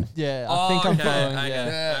 consuming. Yeah, I think I'm following. okay,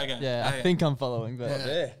 Yeah, okay, yeah, okay. I think I'm following. But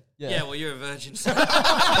Yeah. Yeah, well, you're a virgin. So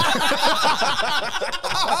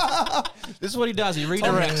This is what he does. He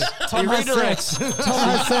redirects. Tom has sex. Tom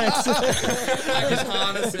has sex. I just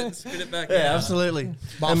harness it and spit it back Yeah, out. absolutely.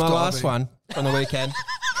 Muff And my diving. last one from the weekend.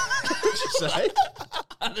 What'd you say?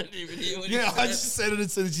 I don't even hear what Yeah, you I said. just said it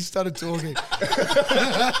as soon as you started talking.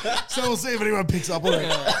 So we'll see if anyone picks up on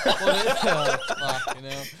it. Fucking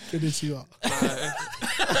hell. Konnichiwa.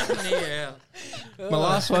 Yeah. My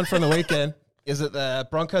last one from the weekend is that the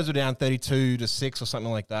Broncos were down 32-6 or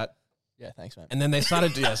something like that. Yeah, thanks, man. And then they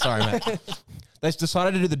started to, sorry, mate. They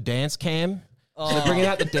decided to do the dance cam. So they're bringing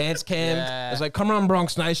out the dance cam. Yeah. It's like, come on,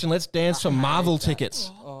 Bronx Nation, let's dance for Marvel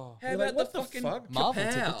tickets. How about the fucking Marvel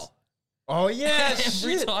Kapow? tickets? Oh, yeah,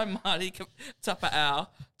 Every shit. time Marty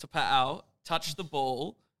Tapa'au touched the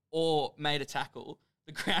ball or made a tackle,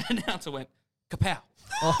 the ground announcer went, Kapow.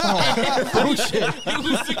 Bullshit. It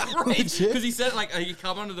was great Bullshit. because he said it like he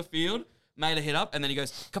come onto the field, made a hit up, and then he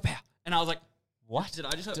goes Kapow, and I was like, What? Did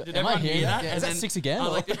I just? Did am I everyone hearing hear that? that? Yeah, And is that then six again, I was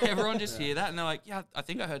or- like, did everyone just hear that? And they're like, yeah, I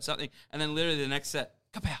think I heard something. And then literally the next set,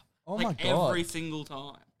 Kapow. Oh like my God. every single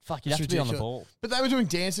time. Fuck, you'd have to be on the ball. But they were doing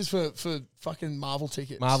dances for fucking Marvel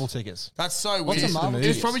tickets. Marvel tickets. That's so What's weird. a Marvel It was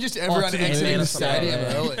ticket? probably just everyone to the exiting movie the or something. stadium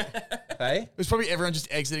Yeah. early. Hey? It was probably everyone just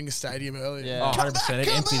exiting the stadium early. Yeah. Oh, 100%. It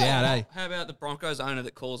emptied out, eh? How about the Broncos owner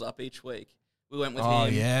that calls up each week? We went with Oh,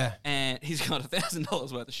 him. yeah. And he's got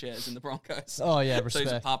 $1,000 worth of shares in the Broncos. Oh, yeah, So he's a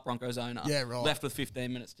respect. part Broncos owner. Yeah, right. Left with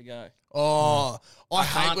 15 minutes to go. Oh, I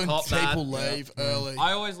hate can't when cop that. people leave early.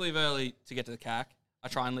 I always leave early to get to the CAC. I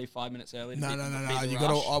try and leave 5 minutes early. To No. beat the You rush.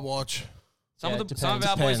 gotta. I watch. Some Yeah, of it some of depends.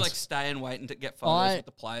 our boys Depends. like stay and wait and to get photos with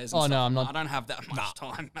the players. And Oh, no, stuff. I'm not- I don't have that much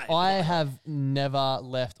time, mate. I have never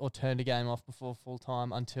left or turned a game off before full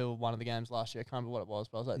time until one of the games last year. I can't remember what it was,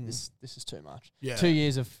 but I was like, this is too much. Yeah. 2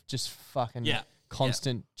 years of just fucking Yeah.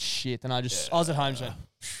 constant shit. And I was at home just went,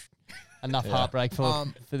 enough heartbreak for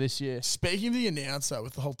this year. Speaking of the announcer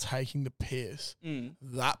with the whole taking the piss, Mm.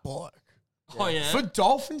 that bloke. Oh yeah. For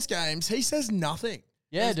Dolphins games, he says nothing.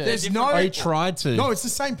 Yeah, dude. There's no. Oh, he tried to. No, it's the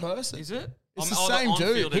same person. Is it? It's the same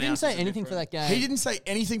dude. He didn't say anything for that game. He didn't say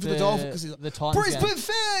anything for the Dolphins because he's like, the Titans Brisbane game.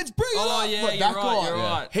 fans, bring it Oh, up. yeah, Like, you're that right, guy. you're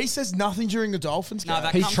right. He says nothing during the Dolphins No, game.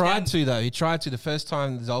 that He comes tried down- to, though. He tried to the first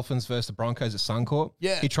time the Dolphins versus the Broncos at Suncorp.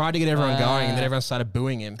 Yeah. He tried to get everyone going, and then everyone started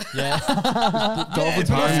booing him. Yeah. Dolphins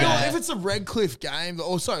home I feel game. like if it's a Redcliffe game,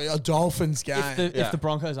 or sorry, a Dolphins game, if the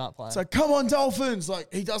Broncos aren't playing. it's like, come on, Dolphins.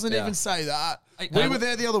 Like, he doesn't Yeah. even say that. They We were- were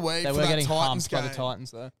there the other week they for were that getting Titans humped by game. the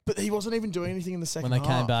Titans, though, But he wasn't even doing anything in the second when they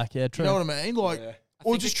half. came back. Yeah, true. You know what I mean? Like, I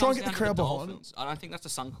or think just it try and comes get the down to crowd behind him. Dolphins. I don't think that's a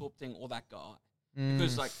Suncorp thing or that guy.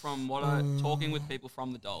 Because, like, from what I'm talking with people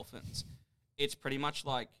from the Dolphins, it's pretty much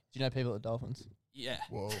like, Do you know people at the Dolphins? yeah.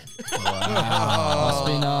 Whoa. Must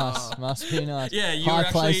be nice. Must be nice. Yeah, you High were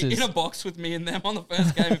actually places. in a box with me and them on the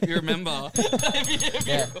first game, if you remember.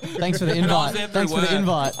 Yeah. Thanks for the And I was invite. there Thanks through for the work.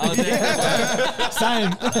 invite. I was there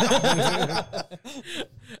Same.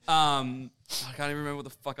 I can't even remember what the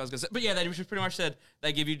fuck I was going to say. But yeah, they just pretty much said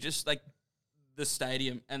they give you just like the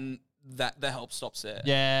stadium and that the help stops there.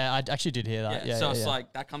 Yeah, I actually did hear that. Yeah, so yeah, it's yeah.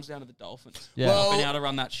 like that comes down to the Dolphins. Yeah. Well- Being able to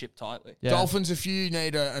run that ship tightly. Yeah. Dolphins, if you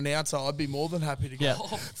need an announcer, I'd be more than happy to go.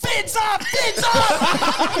 Yeah. Fins up! Fins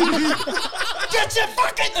up! Get your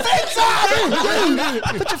fucking fins up!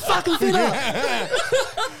 Put your fucking feet up.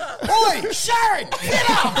 Oi, Sharon, get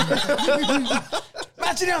up!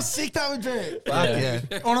 Imagine how sick that would be. Yeah.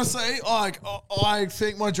 Honestly, like I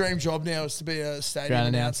think my dream job now is to be a stadium Ground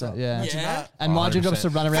announcer. announcer. Yeah. Imagine Yeah. that. And my dream job is to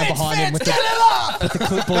run around Fins, behind him fins, with get the, it up! with the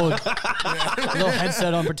clipboard, little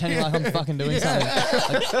headset on, pretending like I'm fucking doing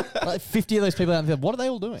something. Like 50 of those people out there, what are they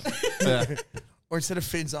all doing? Or instead of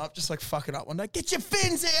fins up, just like fuck it up one day. Get your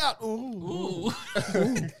fins out! Ooh.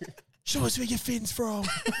 Show us where your fins from.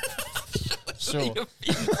 Sure.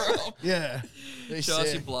 Yeah. Be Show us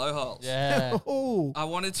your sick. blowholes. Yeah. Ooh. I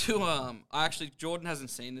wanted to I actually Jordan hasn't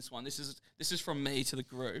seen this one. This is from me to the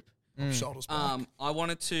group. Shoulders back. I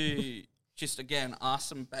wanted to just again ask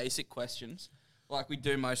some basic questions, like we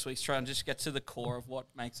do most weeks, try and just get to the core of what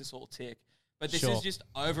makes us all tick. But this Sure. is just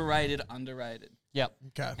overrated, underrated, Yep.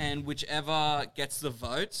 Okay. and whichever gets the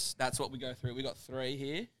votes, that's what we go through. We got 3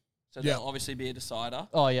 here, so Yeah. there'll obviously be a decider.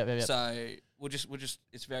 Oh, yeah. So we'll just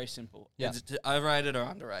it's very simple. Yeah. Is it overrated or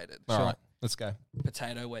underrated? All right, let's go.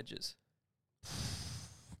 Potato wedges.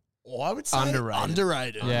 Oh, I would say Underrated.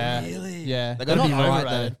 underrated. Yeah. Really? Yeah. They They're got to be not right,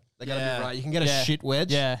 overrated. though. They got to Yeah. be right. You can get a Yeah. shit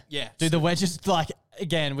wedge. Yeah. Yeah. Dude, the wedges, like,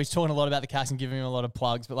 again, we're talking a lot about the Cax and giving him a lot of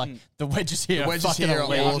plugs, but, like, the wedges here The are wedges fucking here are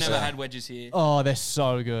elite. Yeah, I've awesome. never had wedges here. Oh, they're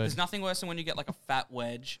so good. There's nothing worse than when you get like a fat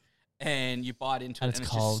wedge and you bite into And it it's and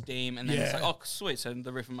it's cold. just steam and then it's Yeah. like, oh, sweet. So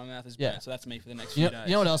the roof of my mouth is Yeah. burnt. So that's me for the next You few know, days.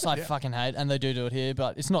 you know what else I fucking hate? And they do it here,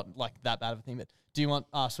 but it's not, like, that bad of a thing. But do you want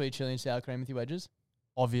sweet chili and sour cream with your wedges?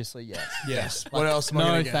 Obviously, yes. Yes. What else am I No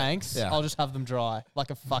gonna get? thanks. Yeah. I'll just have them dry like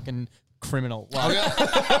a fucking criminal. Like,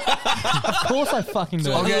 of course I fucking do.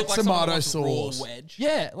 So I'll I get look like someone tomato wants raw sauce. wedge.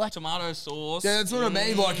 Yeah, like Tomato sauce. Yeah, that's what I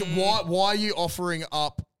mean. Like, why are you offering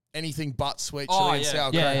up anything but sweet chili Oh, and yeah.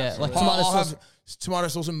 sour Yeah, cream? yeah, like I'll tomato sauce. have tomato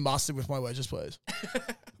sauce and mustard with my wedges, please.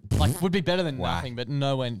 like would be better than Wow. nothing, but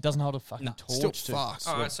no one doesn't hold a fucking No. torch Still to. fucked.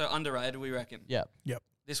 All right, so underrated, we reckon. Yeah. Yep.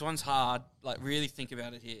 This one's hard. Like, really think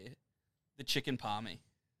about it here. The chicken palmy.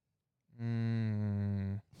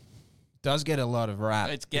 Does get a lot of rap.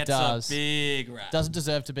 It gets does. a big rap. Doesn't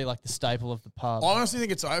deserve to be like the staple of the pub, I honestly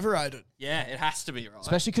think it's overrated. Yeah, it has to be, right?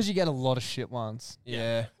 especially because you get a lot of shit ones. Yeah. I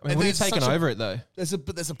mean, And what are you there's taking such a- over it, though? There's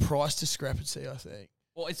a price discrepancy, I think,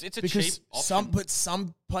 well, it's a because cheap option.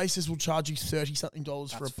 some places will charge you $30-something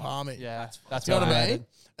for a palmy. Yeah, that's You know what I overrated. mean?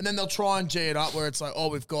 And then they'll try and G it up where it's like, oh,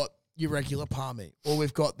 we've got your regular palmy, or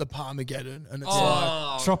we've got the Palmageddon, and it's like,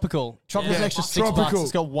 Oh, Tropical. Tropical's Yeah. an extra $6. Tropical.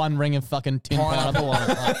 It's got one ring of fucking tin pineapple on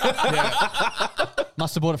it. Like, yeah,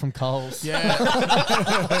 must have bought it from Coles.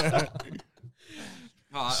 yeah.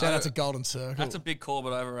 oh, Shout out to Golden Circle. That's a big call,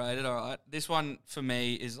 but overrated. All right. This one for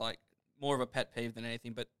me is like more of a pet peeve than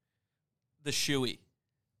anything, but the shoey.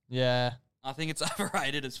 Yeah. I think it's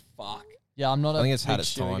overrated as fuck. Yeah, I'm not a I think it's had big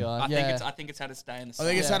its chewy time. guy. I yeah. think it's had a stay in the I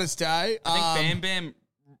think it's Yeah. had its day. I think Bam Bam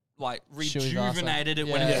like Chewy's rejuvenated it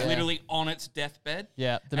awesome. when Yeah. it was Yeah. literally on its deathbed.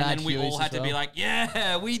 Yeah, the And Mad then we Hueys all had as to be well. like,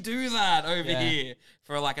 yeah, we do that over Yeah. here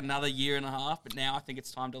for like another year and a half. But now I think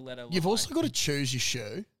it's time to let it You've lie. also got to choose your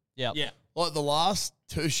shoe. Yeah. Yeah. Like the last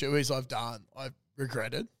 2 shoeies I've done, I've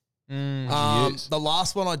regretted. Use. The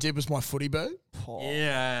last one I did was my footy boot.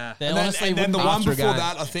 Yeah. They And then, honestly and then the wouldn't be- one After a before game.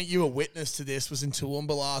 that, I think you were witness to this, was in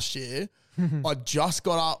Toowoomba last year. I just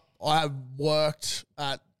got up. I had worked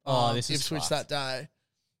at this is Ipswich fucked. that day.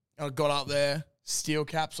 And I got up there, steel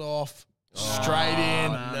caps off, straight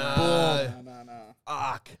in, boom.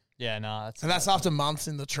 Fuck. Yeah, no, that's And that's after months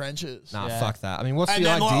in the trenches. Nah, Yeah. fuck that. I mean, what's And the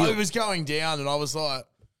then ideal? like, it was going down, and I was like,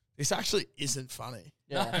 this actually isn't funny.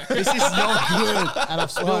 Yeah. This is not good. And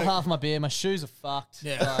I've spilled half my beer. My shoes are fucked.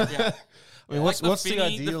 Yeah. Like, Yeah. I mean, what's the Finny,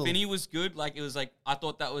 ideal? The Finny was good. Like it was like I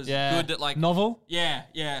thought that was yeah. good. That like novel. yeah.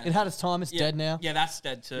 It had its time. It's dead now. Yeah, that's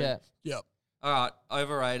dead too. Yeah. Yep. All right,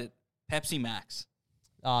 overrated. Pepsi Max.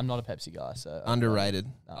 I'm not a Pepsi guy, so Underrated.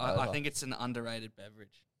 No, I over. think it's an underrated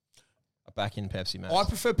beverage. Back in Pepsi Max. I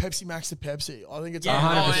prefer Pepsi Max to Pepsi. I think it's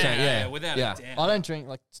Yeah, 100%, yeah, yeah. without Yeah. a doubt. I don't drink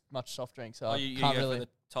like much soft drinks, so Oh, I you can't go really. for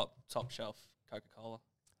the top shelf Coca Cola.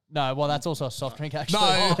 No, well, that's also a soft drink, actually.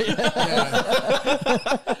 No.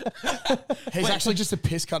 Yeah. He's actually just a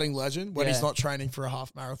piss cutting legend when he's Yeah. not training for a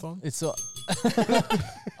half marathon. It's.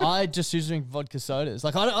 I just usually drink vodka sodas.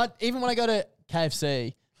 Like even when I go to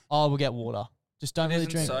KFC, I will get water. Just don't really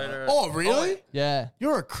Isn't drink. soda? Oh, really? Yeah,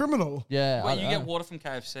 You're a criminal. yeah. Wait, I- you I- get water from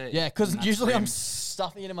KFC? Yeah, because That's usually I'm grim.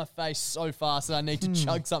 stuffing it in my face so fast that I need to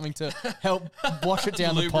chug something to help wash it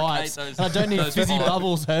down the Lubricate pipes. those- And I don't need those fizzy pipes.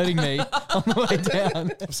 bubbles hurting me on the way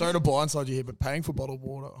down. I'm sorry to blindside you here, but paying for bottled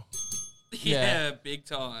water. Yeah, big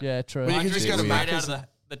time. Yeah, true. Well, you I can drink just go to straight Macca's out of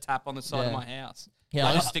the tap on the side of Yeah. my house. Yeah,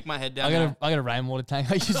 I I just got- stick my head down. I got a rainwater tank.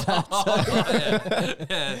 I use that. Oh, So,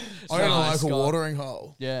 yeah. I got a Nice local guy. watering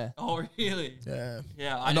hole. yeah. Oh, really? Yeah.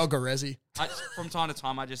 Yeah. I know Garezi. From time to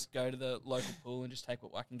time, I just go to the local pool and just take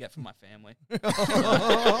what I can get from my family. Yeah,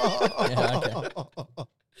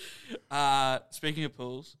 okay. Speaking of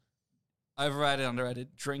pools, overrated,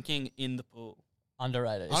 underrated, drinking in the pool.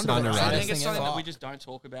 Underrated. It's Underrated. the I best think it's thing something ever. that we just don't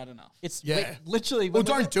talk about enough. It's Yeah. literally. Well,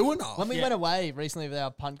 when we don't do enough. When we Yeah. went away recently with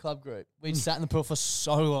our punt club group, we sat in the pool for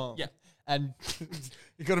so long. Yeah. And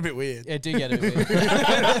It got a bit weird. it did get a bit weird.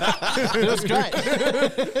 It was great.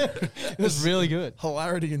 It was really good.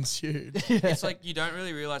 Hilarity ensued. It's like you don't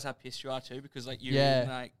really realize how pissed you are too, because like you're Yeah. in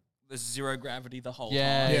like there's zero gravity the whole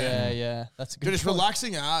Yeah, time. yeah, yeah. That's a good Dude, it's point.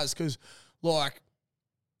 relaxing as because, like,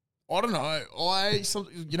 I don't know.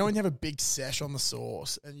 You know when you have a big sesh on the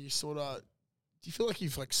sauce and you sort of, do you feel like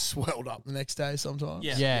you've like swelled up the next day sometimes?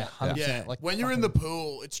 Yeah. Yeah, Yeah. 100%. Yeah. Like When you're in the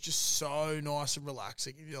pool, it's just so nice and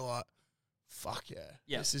relaxing. And you're like, fuck yeah,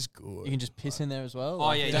 Yeah. this is good. you can just piss in there as well. Oh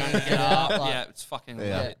like, yeah, you don't don't have to get up. like, Yeah, it's fucking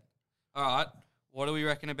Yeah. lit. All right, what do we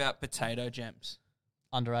reckon about potato gems?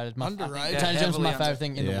 Underrated. Underrated. Potato gems are my Heavily favorite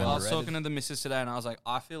thing in the Yeah. I world. was talking to the missus today, and I was like,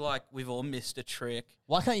 I feel like we've all missed a trick.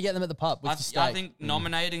 Why can't you get them at the pub with the steak? I think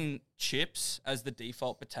nominating chips as the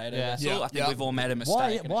default potato Yeah. vessel, Yeah. I think Yeah. weave all made a mistake. why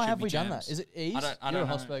and it why should have be we done gems. that? Is it ease? I don't You're a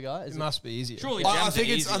know. hospo guy. It Is must be easier. Surely I gems think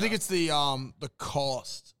are it's easier. the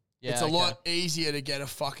cost. Yeah, It's a okay. lot easier to get a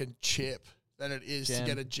fucking chip than it is to Gem.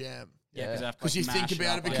 get a gem. Yeah, Yeah. Because you think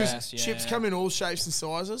about it, because chips come in all shapes and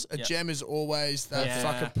sizes. A Yeah. gem is always that Yeah.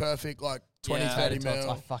 fucking perfect, like 20, Yeah. 30 Potato tots.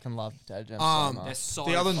 I mil. fucking love potato gems Um, so They're much. so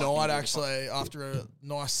The other fucking night, beautiful. actually, after a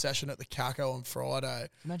nice session at the Caco on Friday,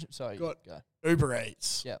 Imagine, sorry, got- go. Uber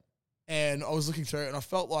Eats. Yeah. And I was looking through it, and I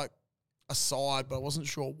felt like a side, but I wasn't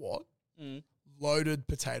sure what. Mm. Loaded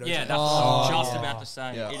potato Yeah, gems. that's what I was Oh, just yeah. about to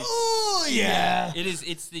say. Yeah. It is, Oh, yeah. it is.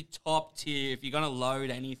 It's the top tier. If you're gonna load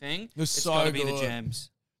anything, It's it's so got to be the good. gems.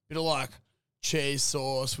 Bit of like cheese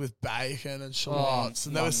sauce with bacon and shallots,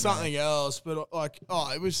 and there was lovely. something else, but like,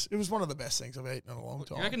 it was one of the best things I've eaten in a long You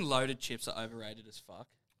time. reckon loaded chips are overrated as fuck?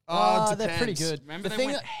 Oh, It they're pretty depends. good. Remember the they thing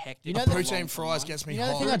went that- hectic. you know for the- a Protein long fries time? gets me You know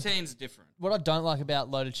the hot. thing I- Protein's different. what I don't like about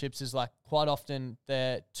loaded chips is like quite often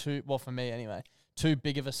they're too, well for me anyway, too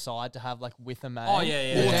big of a side to have like with a main. Oh yeah,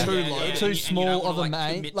 yeah. Or yeah, too yeah, loaded. yeah, Too and you small don't of a wanna,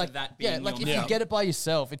 main. commit to Like that yeah, being like if your you Yeah. get it by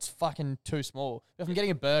yourself, it's fucking too small. If I'm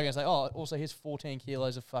getting a burger, it's like, oh, also here's 14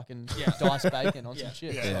 kilos of fucking Yeah. diced bacon on Yeah. some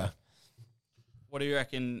chips. Yeah. Yeah. What do you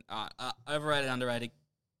reckon? Overrated, underrated,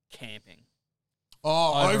 camping.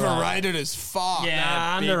 Oh, Overrated. overrated as fuck.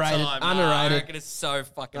 Nah, big underrated, time. Nah, underrated. I reckon it's so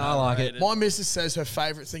fucking I like it. overrated. My missus says her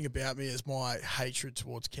favourite thing about me is my hatred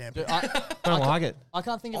towards camping. Dude, I Don't like it.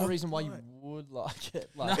 can't think of a Oh, reason why you right. would like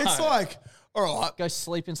it. Like, No. It's like, all right, go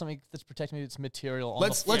sleep in something that's protecting me with its material. On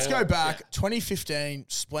let's the floor. go back. 2015,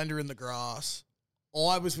 Splendor in the Grass.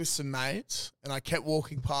 I was with some mates, and I kept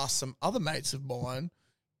walking past some other mates of mine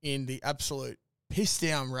in the absolute piss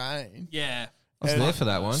down rain. Yeah. I was And there for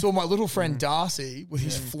that one. Saw my little friend Darcy with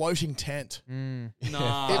his floating tent. Mm.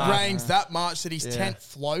 No. It rains that much that his Yeah. tent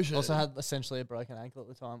floated. Also had essentially a broken ankle at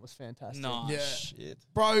the time. It was fantastic. No. Yeah. Shit.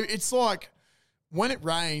 Bro, it's like when it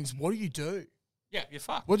rains, what do you do? Yeah, you're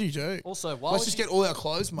fucked. What do you do? Also, why Let's would just you- get all our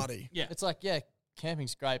clothes muddy. Yeah. It's like, yeah,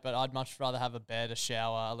 camping's great, but I'd much rather have a bed, a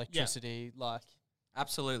shower, electricity. Like,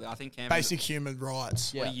 Absolutely. I think camping. Basic human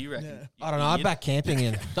rights. yeah. What do you reckon? Yeah. You I don't know. I idiot? back camping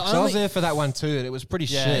in. so I was only- there for that one too. And it was pretty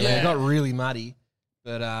Yeah, shit. Like, yeah. it got really muddy.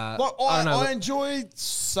 But Like, I don't know. I enjoy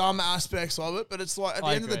some aspects of it, but it's like at the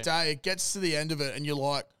I end of the agree. day, it gets to the end of it, and you're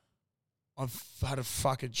like, I've had a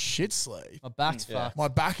fucking shit sleep. My back's fucked. My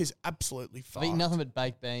back is absolutely I've fucked. eaten nothing but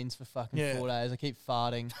baked beans for fucking Yeah. 4 days. I keep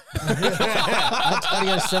farting. I had to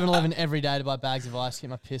go to 7-Eleven every day to buy bags of ice, get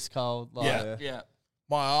my piss cold. Like, Yeah. Yeah.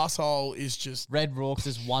 My asshole is just Red Rorks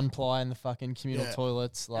is 1 ply in the fucking communal Yeah.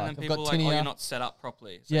 toilets. And Like, then I've people got are like, oh, tinea. you're not set up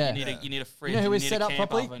properly. So Yeah. you need a fridge. You know who you is need set a up camp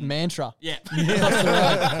properly? oven. Mantra. Yeah.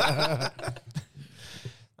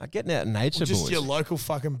 Getting out in nature, just boys. your local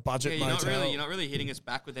fucking budget Yeah, motel. you're not really hitting us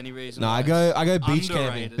back with any reason. No, why I go beach camping.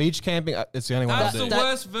 underrated. Beach camping, it's the only one I That's do. the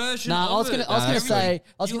worst version. Nah, of I was gonna- it. I was gonna say-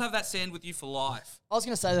 you'll have that sand with you for life. I was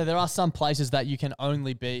going to say that there are some places that you can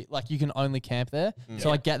only be, like, you can only camp there. So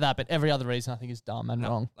I get that, but every other reason I think is dumb and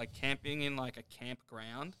wrong. Like camping in like a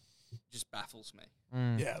campground just baffles me.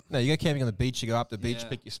 Yeah. No, you go camping on the beach, you go up the beach, Yeah.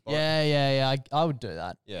 pick your spot. Yeah. I would do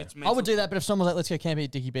that. Yeah. It's I would do that, but if someone's like, let's go camping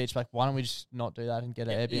at Dicky Beach, like, why don't we just not do that and get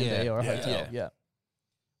an Airbnb or a Yeah. hotel? Yeah.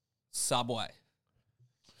 Subway.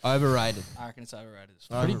 Overrated. I reckon it's overrated.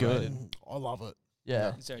 Pretty good. Overrated. I love it.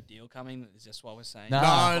 Yeah. Is there a deal coming? Is this what we're saying? No. No,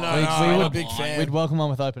 I'm would- a big fan. We'd welcome one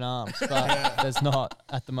with open arms, but there's not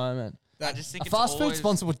at the moment. I just think A it's fast food always-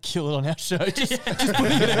 sponsor would kill it on our show. Just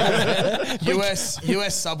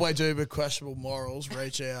US Subway dude with questionable morals,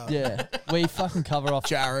 reach out. yeah, we fucking cover off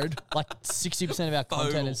Jared. like 60% of our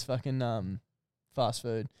content is fucking fast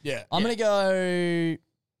food. Yeah. I'm gonna go.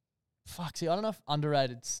 Fuck, see, I don't know if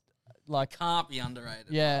underrated's like. Can't be underrated.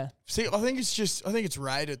 Yeah, See, I think it's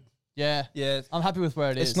rated. yeah. Yeah. I'm happy with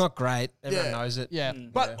where it is. It's not great. Everyone Yeah. knows it. Yeah,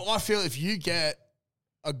 But I feel if you get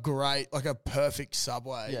a great, like a perfect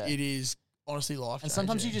Subway, Yeah. it is honestly life. and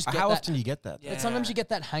sometimes you just get How that. often do you get that? Yeah. But sometimes you get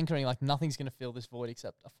that hankering, like nothing's gonna fill this void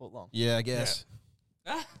except a foot long. Yeah, I guess.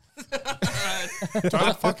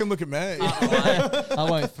 don't fucking look at me. I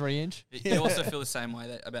won't 3-inch. You also feel the same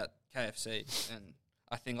way about KFC, and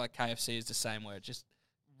I think like KFC is the same where it just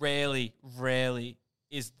rarely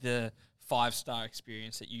is the 5-star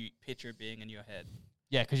experience that you picture it being in your head.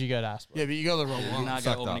 Yeah, because you go to Asper. Yeah, but you got the wrong one. Now go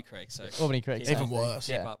fucked Albany up. Creek, so Albany Creek. keep Even up. worse.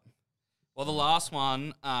 Keep Yeah. up. Well, the last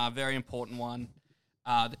one, very important one,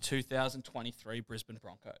 the 2023 Brisbane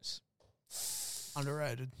Broncos.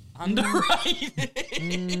 Underrated. Underrated.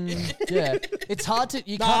 Yeah, it's hard to.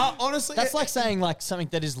 You Nah, can't. honestly, That's like saying like something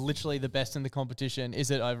that is literally the best in the competition.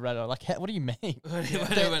 Is it overrated? Like, what do you mean? But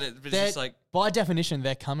it's They're- just like, by definition,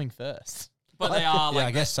 they're coming first. but they are like,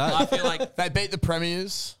 I guess so. I feel like they beat the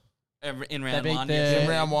Premiers. in They round beat one. the Yeah, In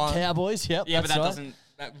round one. Cowboys. Yep. yeah, but that's that right. doesn't.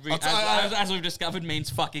 That I- as we've discovered,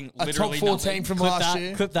 means fucking A top literally 14 nothing. from Clip last that.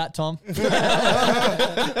 year. Clip that, Tom. Yeah,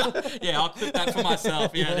 I'll clip that for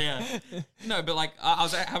myself. Yeah. No, but like I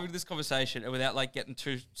was having this conversation and without like getting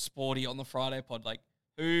too sporty on the Friday pod. Like,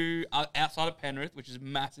 who outside of Penrith, which is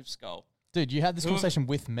massive skull. Dude, you had this Who- conversation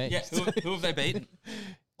with me. Yeah, who have they beaten?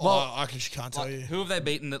 Well, I just can't tell you. Who have they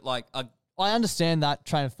beaten that like are I understand that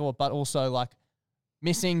train of thought, but also like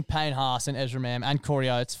missing Payne Haas and Ezra Mam and Corey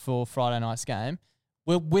Oates for Friday night's game.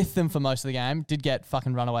 We're with them for most of the game. Did get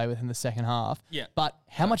fucking run away with in the second half. Yeah. But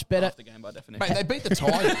how much better? half the game by definition? Mate, they beat the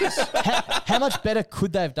Tigers. How much better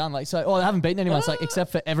could they have done? Like, so, they haven't beaten anyone. It's like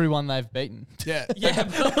except for everyone they've beaten. yeah. Yeah,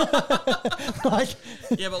 but, Like,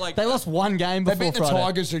 yeah, but like they lost one game They before beat the Friday.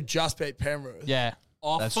 Tigers who just beat Penrith. Yeah.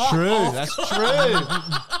 oh, That's fuck true. off. That's true.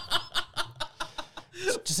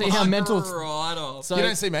 To see how mental. Right off. So You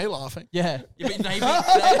don't see me laughing. yeah. Yeah, but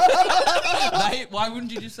why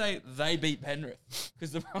wouldn't you just say they beat Penrith?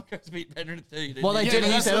 Because the Broncos beat Penrith too. Didn't Well, they you? did. And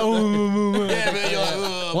you that's said, the- "Oh." Yeah, but you're like,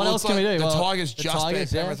 ugh. What Well, else it's can we like do? The Well, Tigers the just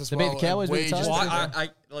Tigers, beat yeah. Penrith as They well. beat the Cowboys, and beat we the just Tigers.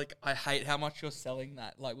 did I hate how much you're selling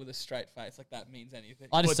that like with a straight face, like that means anything.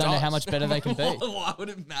 I just Well, it don't know how does. much better they can be. Why would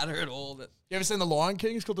it matter at all? That You ever seen The Lion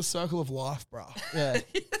King? It's called The Circle of Life, bro. Yeah.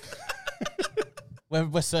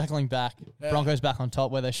 We're circling back. Broncos back on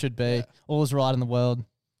top where they should be. All is right in the world.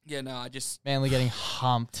 yeah, no, I just Manly getting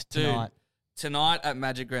humped Dude. tonight. tonight at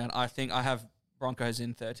Magic Ground, I think I have Broncos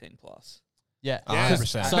in 13 plus. Yeah. 100%.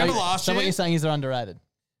 So, Remember last so what year? you're saying is they're underrated.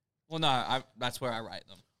 Well, no, that's where I rate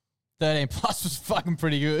them. 13 plus was fucking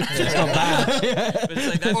pretty good. It's not bad. But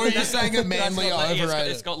it's like Or are you saying that that's Manly got are le- yeah,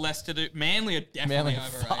 overrated? it's got less to do. Manly are definitely Manly are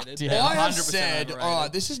overrated. fucked, yeah. I have 100% said, overrated. all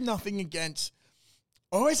right, this is nothing against.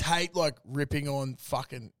 I always hate like ripping on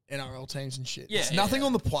fucking NRL teams and shit. Yeah, it's yeah, nothing yeah.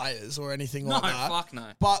 on the players or anything No, like that. fuck no.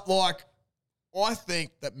 But like, I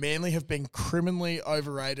think that Manly have been criminally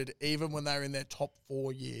overrated even when they're in their top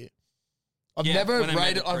 4 year. I've Yeah, never when they made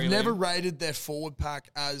rated. the I've never prelim. rated their forward pack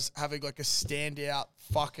as having like a standout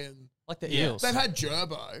fucking. Like the Yeah. Eels. They've had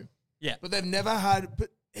Gerbo, Yeah. but they've never had. But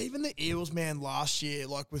even the Eels, man, last year,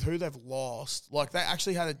 like with who they've lost, like they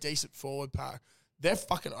actually had a decent forward pack. They're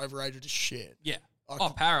fucking overrated as shit. Yeah. I Oh,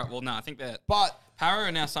 c- Para. Well, no, I think that But Para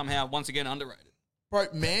are now somehow once again underrated bro,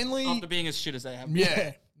 Manly. after being as shit as they have.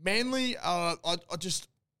 Yeah. Manly, I just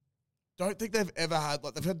don't think they've ever had,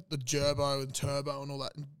 like, they've had the Gerbo and Turbo and all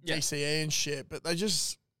that, and DCE and shit, but they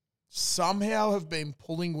just somehow have been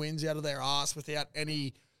pulling wins out of their ass without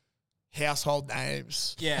any household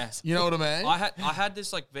names. Yes. You know what I mean? I had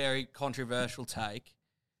this like very controversial take.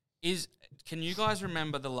 Can you guys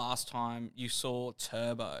remember the last time you saw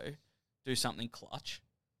Turbo do something clutch?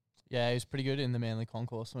 Yeah, he was pretty good in the Manly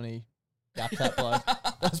concourse when he gapped that bloke.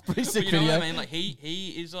 That was pretty sick You know video. what I mean? Like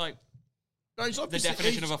he is like No, he's the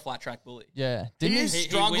definition of a flat track bully. Yeah. He Didn't is he? He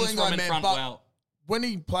struggling wins though, from in man, front but well. when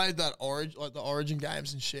he played that the Origin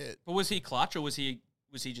games and shit, But was he clutch or was he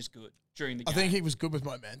just good during the I game? think he was good with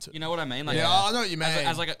momentum. You know what I mean? Like, Yeah, I know what you mean.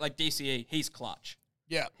 As like DCE, he's clutch.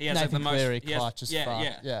 Yeah. He has like the Nathan most. Cleary he has- clutch as yeah, fuck.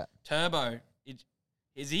 yeah, Yeah. Turbo,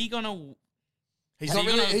 is he gonna? He's is not he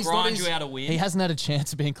really. gonna He's not grind his, you out a win? He hasn't had a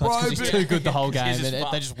chance of being clutch Bro, because he's but- too good the whole He's game just and they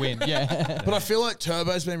fucked. just win. Yeah. But I feel like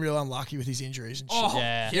Turbo's been real unlucky with his injuries and shit. Oh,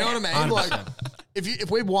 Yeah. You know what I mean? 100%. Like,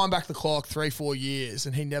 if we wind back the clock 3-4 years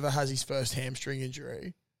and he never has his first hamstring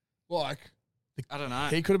injury, like, I don't know.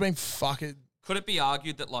 he could have been fucking. Could it be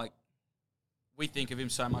argued that like we think of him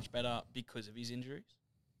so much better because of his injuries?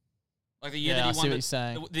 Like the year Yeah, I that see he what won you're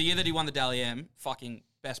saying. the year that he won the Dally M, fucking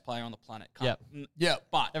best player on the planet. Yep. Yeah.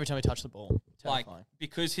 But Every time he touched the ball. like Terrifying.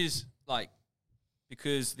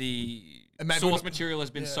 because the And maybe source we're- material has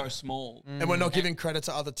been yeah. so small. And we're not giving credit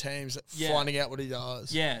to other teams at Yeah. finding out what he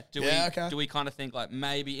does. Yeah. Okay. Do we kind of think like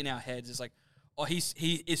maybe in our heads it's like, oh, he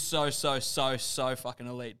is so fucking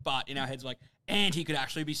elite, but in our heads like, and he could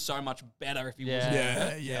actually be so much better if he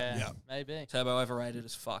wasn't. Yeah. Maybe. Turbo overrated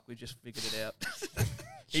as fuck. We just figured it out.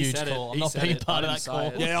 Huge call. I'm not being part of that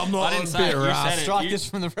call. Yeah, I'm not. I didn't say it. You said it. Strike You- this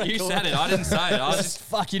from the record. You said it. I didn't say it. I was just.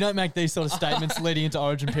 Fuck, you don't make these sort of statements leading into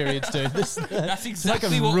origin periods, dude. That's like a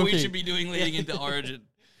exactly what we rookie. should be doing leading into Origin.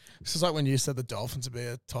 This is like when you said the Dolphins would be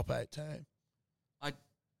a top 8 team.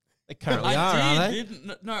 They currently are, aren't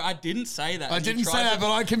they? No, I didn't say that. I And you didn't say tried that, to-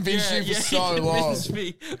 but I convinced you for so he long. convinced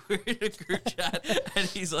me. We're in a group chat, and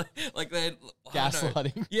he's like they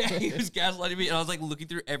Gaslighting. Yeah, he was gaslighting me, and I was like looking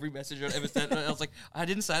through every message I'd ever sent, and I was like, I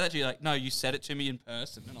didn't say that to you. Like, no, you said it to me in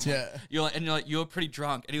person. And I'm Yeah. like, you're like, you're pretty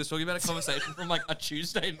drunk, and he was talking about a conversation from like a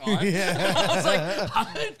Tuesday night. Yeah. I was like,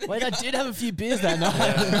 I don't think Wait, I did have a few beers that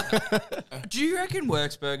night. Do you reckon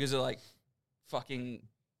Works burgers are like fucking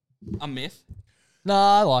a myth? No,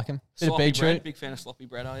 I like him. Bit of Sloppy beetroot. bread, big fan of sloppy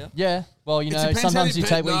bread, are you? Yeah. Well, you It know, depends how sometimes you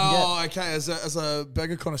take what you can get. No, okay. As a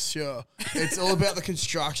burger connoisseur, it's all about the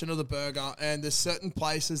construction of the burger, and there's certain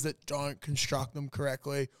places that don't construct them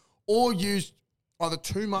correctly, or use either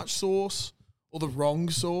too much sauce or the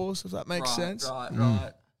wrong sauce. If that makes sense.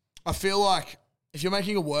 Right. I feel like if you're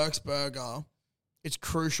making a Works burger, it's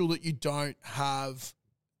crucial that you don't have,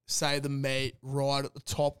 say, the meat right at the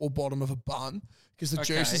top or bottom of a bun, because the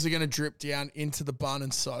Okay. juices are going to drip down into the bun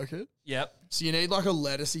and soak it. Yep. So you need like a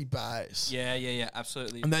lettucey base. Yeah,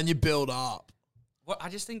 absolutely. And then you build up. What I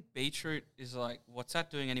just think beetroot is like, what's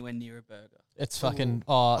that doing anywhere near a burger? It's fucking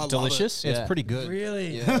love delicious. It's Yeah. pretty good.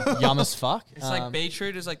 Really? Yeah. Yum as fuck. It's like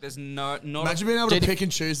beetroot is like there's not. Imagine being able to Did- pick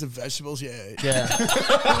and choose the vegetables you eat. Yeah.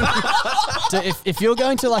 So if you're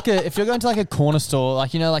going to like a corner store,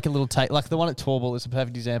 like, you know, like a little like the one at Torval is a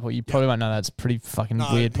perfect example. You probably won't know that. It's a pretty fucking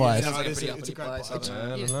weird place. No, like a it's pretty a uppity great place, place. I don't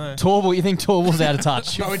know. I don't know. Torval, you think Torval's out of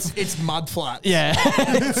touch? No, it's mud flats. Yeah.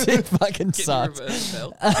 it fucking Get the sucks. reverse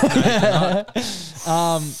belt.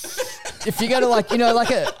 If you go to like, you know, like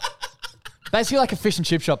basically like a fish and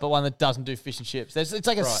chip shop, but one that doesn't do fish and chips. It's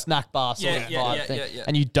like a snack bar sort of vibe thing. yeah.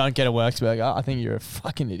 And you don't get a Works burger, I think you're a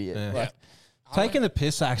fucking idiot. Yeah. Like, Taking the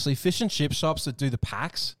piss, actually. Fish and chip shops that do the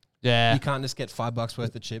packs, yeah. you can't just get $5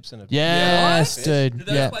 worth of chips and a Yes, What? dude. Do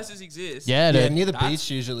those Yeah. places exist? Yeah, Yeah, dude. near the That's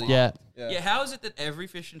beach usually. Yeah. Yeah, how is it that every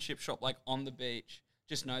fish and chip shop, like on the beach,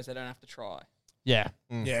 just knows they don't have to try? Yeah.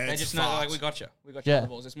 Yeah, They it's just know, like, fucked. we got you. We got Yeah. you on the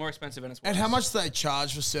balls. It's more expensive and it's worse. And how much they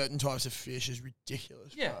charge for certain types of fish is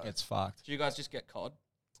ridiculous. Yeah. bro. It's fucked. Do you guys just get cod?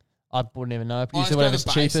 I wouldn't even know. just Usually go whatever's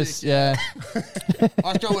the basic, cheapest. Yeah.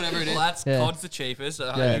 I go whatever it is. Well, that's Yeah. cod's the cheapest.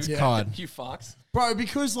 Yeah, it's you, cod. You fucks. Bro,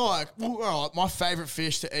 because like, well, all right, my favourite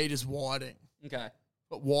fish to eat is whiting. Okay.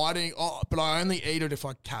 But but I only eat it if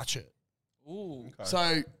I catch it. Ooh.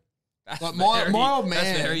 So That's Like, my old man-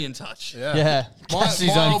 That's very in touch. Yeah. My- Catch his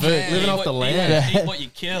my own old food. man- Living Eat off what- the eat land. what- Yeah. Eat what you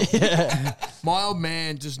kill. my old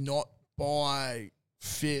man does not buy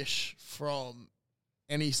fish from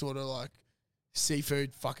any sort of like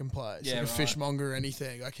seafood fucking place, Yeah, like a right. fishmonger or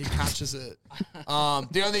anything. Like he catches it.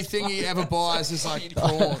 The only thing he ever buys is like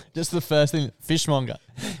prawn. Just the first thing. Fishmonger.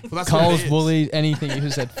 Well, that's what it Coles, is. Woolies, anything. You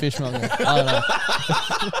just said fishmonger. I don't know.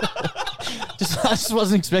 I just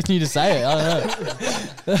wasn't expecting you to say it. I don't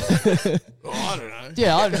know. Oh, I don't know.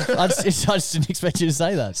 Yeah, I just didn't expect you to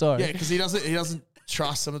say that. Sorry. Yeah, because he doesn't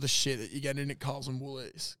trust some of the shit that you get in at Coles and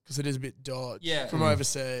Woolies because it is a bit dodgy from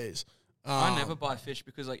overseas. I never buy fish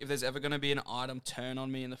because like if there's ever going to be an item, turn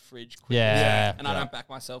on me in the fridge quickly. Yeah. And I don't back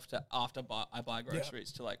myself to after I buy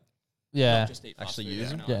groceries to like Yeah. not just eat fast Actually food,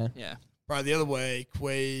 use you them. know? Yeah. Yeah. Bro, the other week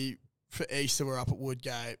for Easter we're up at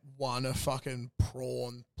Woodgate, won a fucking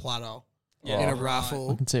prawn platter in a I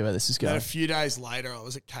raffle. can see where this is And then going. a few days later, I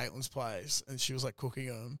was at Caitlin's place and she was like cooking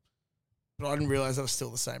them, but I didn't realize they were still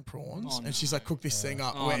the same prawns. Oh, and she's like, "Cook this thing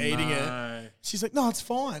up." Oh, We're eating it. no. She's like, "No, it's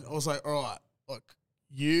fine." I was like, "All right, look,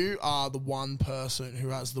 you are the one person who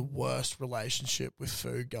has the worst relationship with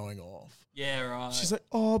food going off." Yeah, right. She's like,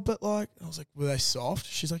 "Oh, but like," I was like, "Were they soft?"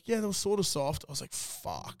 She's like, "Yeah, they were sort of soft." I was like,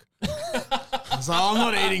 "Fuck." I was like, "I'm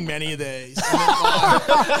not eating many of these."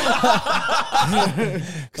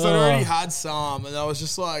 Because I'd already had some and I was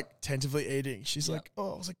just like tentatively eating. She's like,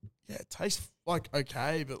 "Oh," I was like, "Yeah, it tastes like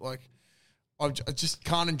okay, but like I just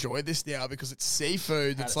can't enjoy this now because it's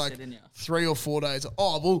seafood that's it like sit in ya? 3 or 4 days."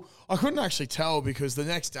 Oh, well, I couldn't actually tell because the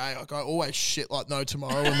next day, like I always shit like no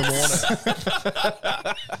tomorrow in the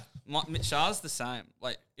morning. Shah's the same.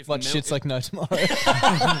 Like if What milk- shit's like no tomorrow?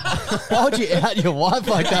 Why would you out your wife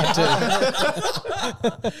like that,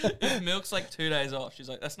 dude? if milk's like 2 days off, she's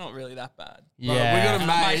like, that's not really that bad. we got a And I'm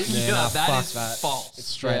like, mate. "Yeah, nah, that fuck is that. false. It's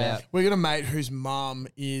straight Yeah. out. We got a mate whose mum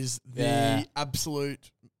is the Yeah. absolute,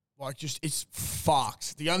 like, just it's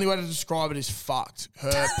fucked. The only way to describe it is fucked.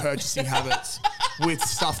 Her purchasing habits with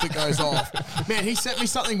stuff that goes off. Man, he sent me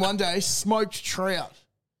something one day, smoked trout.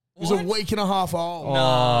 It was a week and a half old.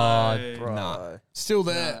 Oh, bro. Nah. Still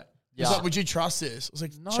there. No. He's Yeah. like, "Would you trust this?" I was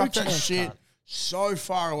like, No "Chuck that chance, shit cunt. so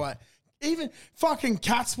far away." Even fucking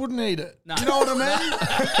cats wouldn't eat it. No. You know what I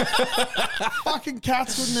mean? Fucking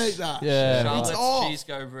cats wouldn't eat that. Yeah. Shah right. It's lets off. cheese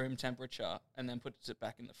go room temperature and then puts it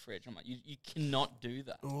back in the fridge. I'm like, you cannot do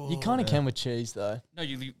that. You kind of can with cheese, though. No,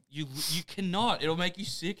 you cannot. It'll make you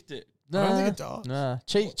sick, dude. I don't think it does. Nah.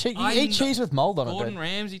 Cheese, you I eat kn- cheese with mold on Gordon it, dude.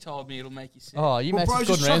 Ramsay told me it'll make you sick. Oh, you Well, made bro, some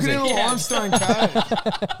just Gordon chuck it in Ramsay. a Yeah. limestone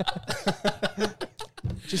cave.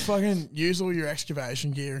 Just fucking use all your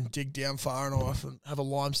excavation gear and dig down far enough and have a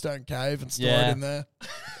limestone cave and store Yeah. it in there.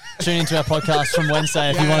 Tune into our podcast from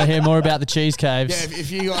Wednesday if you want to hear more about the cheese caves. Yeah,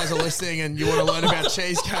 if you guys are listening and you want to learn about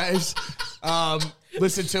cheese caves,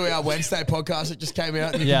 listen to our Wednesday podcast that just came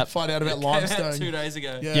out and you Yep. can find out about Came out limestone. 2 days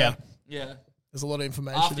ago. Yeah. Yeah. Yeah. There's a lot of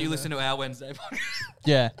information. After you in listen there. to our Wednesday podcast.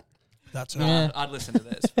 Yeah. That's Yeah. right. I'd listen to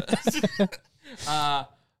this first.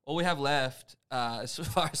 All we have left, as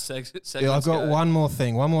far as segments Yeah, I've got go- one more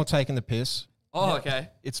thing. One more taking the piss. Oh, okay.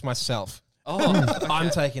 It's myself. Oh, I'm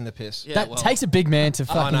taking the piss. yeah, That well, takes a big man to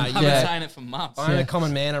fucking. know, I've been Yeah. saying it for months. I'm Yeah. a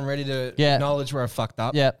common man. I'm ready to Yeah. acknowledge where I fucked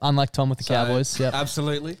up. Yeah. Unlike Tom with the So, Cowboys. Yeah.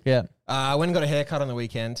 Absolutely. Yeah. I went and got a haircut on the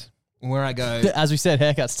weekend. And where I go, As we said,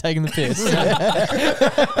 haircuts, taking the piss.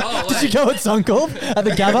 Oh, Did you wait. go at Suncorp at the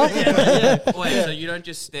Gabba? Wait, so you don't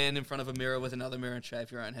just stand in front of a mirror with another mirror and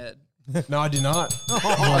shave your own head? no, I do not.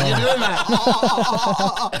 Oh, You're doing that.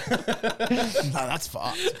 No, that's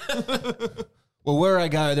fucked. Well, where I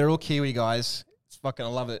go, they're all Kiwi guys. It's fucking, I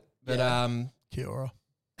love it. But Kia ora.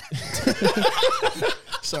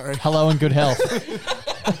 Sorry. Hello and good health.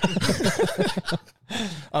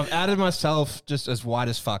 I've added myself just as white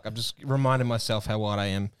as fuck. I've just reminded myself how white I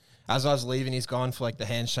am. As I was leaving, he's gone for like the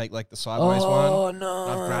handshake, like the sideways one. Oh, no.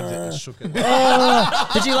 I've grabbed it and shook it.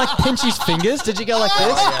 Did you like pinch his fingers? Did you go like this?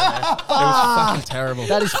 It was fucking terrible.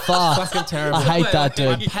 That is fucked. fucking terrible. I hate that,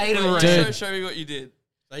 wait, dude. paid him wait, Dude. show me what you did.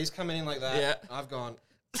 So he's coming in like that. Yeah. I've gone.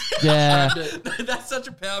 Yeah. That's such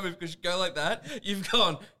a power move because you go like that, you've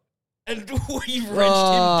gone and you've wrenched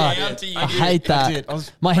Oh, him down to you. I hate that. did. I was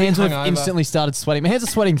My hands would have hungover. instantly started sweating. My hands are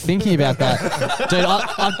sweating thinking about that. Dude,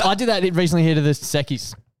 I did that recently here to the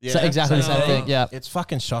Secchies. So Yeah. exactly the Same same thing. thing. Yeah, It's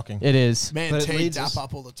fucking shocking. it is. Man, But it T leads dap us-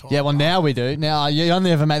 up all the time. Yeah, well, now we do. Now, you only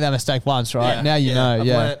ever make that mistake once, right? Yeah. Now you Yeah, know. I've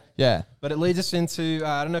Yeah. learnt. Yeah. But it leads us into,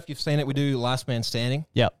 I don't know if you've seen it, we do Last Man Standing.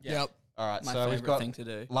 Yep. Yep. All right, My so we've favorite got thing to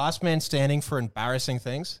do. Last Man Standing for embarrassing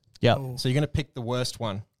things. Yep. So you're going to pick the worst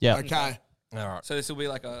one. Yep. Okay. All right. So this will be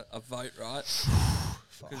like a vote, right?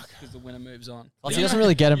 Because the winner moves on. He doesn't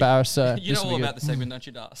really get embarrassed, so You this know will all be about good. the segment, don't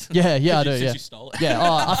you, Das? Yeah, yeah, I do. Since Yeah. you stole it. Yeah.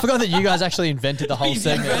 Oh, I forgot that you guys actually invented the whole You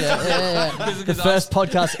segment. invented Yeah, it. yeah, yeah. The Because I- first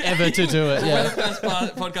podcast ever to do it. We're the Yeah. first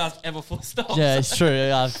podcast ever full stop. Yeah, it's true.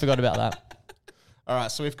 Yeah, I forgot about that. All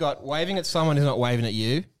right, so we've got waving at someone who's not waving at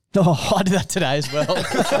you. Oh, I did that today as well.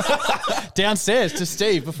 Downstairs to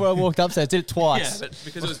Steve before I walked upstairs. Did it Yeah, twice. but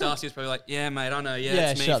because it was Darcy, it's probably like, yeah, mate, I know. Yeah, Yeah,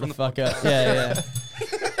 it's me shut from the the fuck podcast. up. Yeah,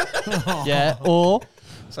 yeah. Yeah, or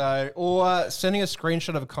Or sending a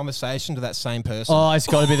screenshot of a conversation to that same person. Oh, it's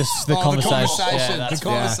got to be the conversation. The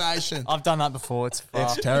conversation. I've done that before. It's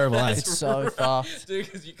fucked. It's terrible, eh? It's so fucked. Dude,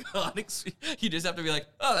 because you can't. You just have to be like,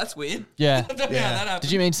 oh, that's weird. Yeah. I don't know how that happened.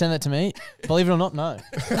 Did you mean to send that to me? Believe it or not, no.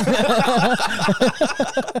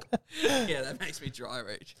 Yeah, that makes me dry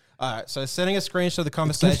reach. All right, so sending a screenshot of the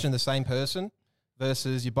conversation to the same person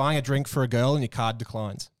versus you're buying a drink for a girl and your card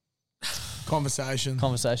declines. Conversation.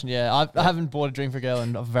 Yeah. I haven't bought a drink for a girl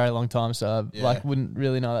in a very long time, so wouldn't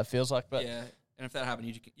really know what that feels like. But Yeah, and if that happened,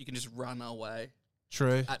 you can just run away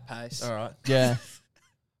True. at pace. All right. yeah.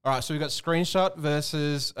 All right, so we've got screenshot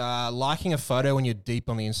versus liking a photo when you're deep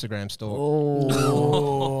on the Instagram store.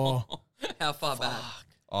 Oh. How far back?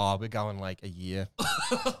 Oh, we're going like a year.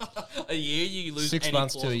 A year, you lose 6 any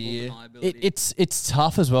months to a plausible year. deniability. It's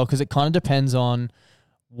tough as well because it kind of depends on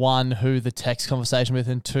one, who the text conversation with,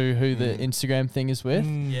 and two, who the Instagram thing is with.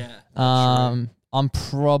 Yeah. I'm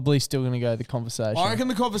probably still going to go the conversation. I reckon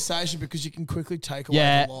the conversation because you can quickly take away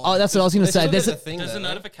Yeah. the line. Oh, that's what I was going to say. There's There's a thing Does the though.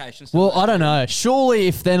 notification still well, work? I don't know. Surely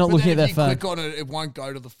if they're not But looking then at their if you phone. click on it, it won't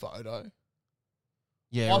go to the photo.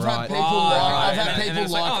 Yeah, I've right. had people Right, like, right. I've had And then people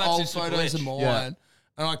it's like, like oh, that's old just a photos of glitch. mine, Yeah.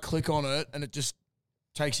 and I click on it, and it just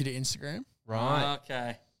takes you to Instagram. Right.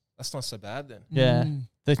 Okay. That's not so bad then. Yeah.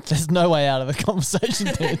 There's no way out of the conversation,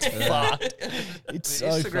 dude. It's fucked. It's so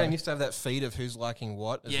Instagram fucked. used to have that feed of who's liking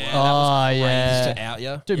what as Yeah. well. Oh, Just yeah. to out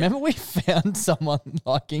you. Dude, remember we found someone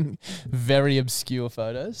liking very obscure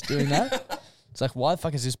photos doing that? It's like, why the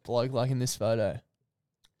fuck is this bloke liking this photo?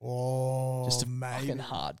 Oh, Just a maybe. fucking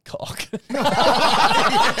hard cock. Do you remember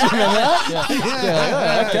that?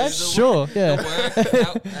 Yeah. Okay. Sure. Yeah.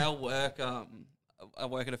 Our work, I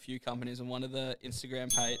work at a few companies, and one of the Instagram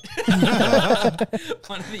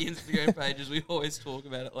pages, we always talk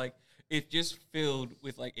about it. Like, it's just filled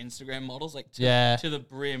with like Instagram models, like to the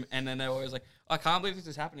brim. And then they're always like, I can't believe this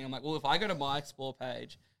is happening. I'm like, well, if I go to my Explore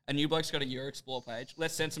page and you blokes got a your Explore page,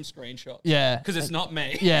 let's send some screenshots. Yeah. Because it's not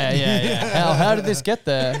me. Yeah. How did this get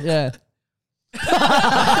there? Yeah.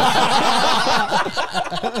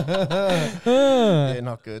 Yeah,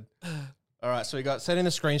 not good. All right, so we got sending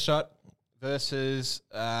the screenshot versus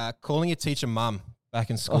calling your teacher mum back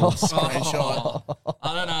in school. Screenshot.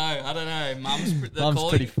 I don't know. Mum's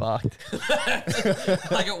pretty fucked.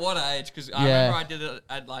 Like at what age? Because I Yeah. remember I did it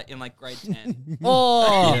at in like grade 10.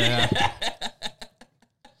 Oh.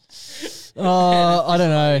 I don't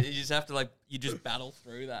know. You just have to you just battle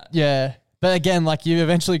through that. Yeah. But again, like you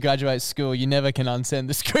eventually graduate school, you never can unsend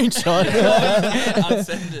the screenshot.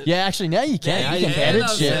 Unsend it. Yeah, actually now you can. Yeah, you you can can edit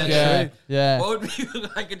shit. unsend Yeah. it. Yeah. What would be?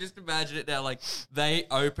 I can just imagine it now. Like they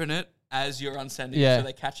open it as you're unsending, Yeah. so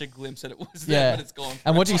they catch a glimpse that it was Yeah. there, but it's gone.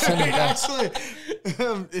 And what do you send them back? Actually,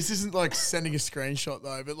 this isn't like sending a screenshot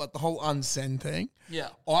though, but like the whole unsend thing. Yeah.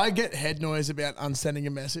 I get head noise about unsending a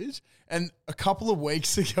message, and a couple of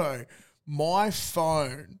weeks ago, my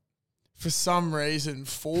phone, for some reason,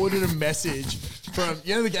 forwarded a message from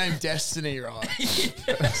the game Destiny, right?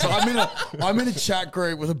 So I'm in a chat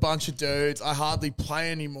group with a bunch of dudes. I hardly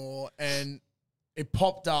play anymore, and it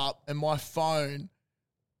popped up, and my phone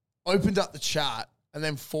opened up the chat and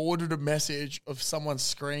then forwarded a message of someone's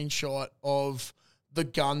screenshot of the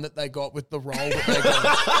gun that they got with the roll that they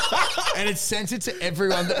got. And it sent it to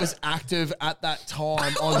everyone that was active at that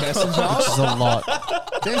time on Messenger. This is a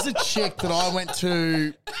lot. There's a chick that I went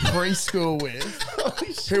to preschool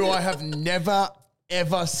with who I have never,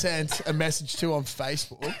 ever sent a message to on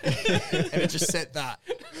Facebook. And it just said that.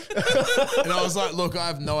 And I was like, look, I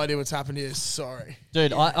have no idea what's happened here. Sorry.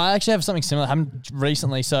 Dude, I actually have something similar. Happened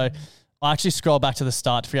recently. So I actually scrolled back to the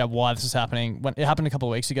start to figure out why this was happening. When it happened a couple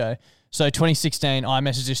of weeks ago. So 2016, I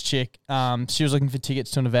messaged this chick. She was looking for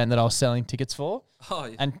tickets to an event that I was selling tickets for. Oh,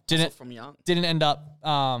 And from young. didn't end up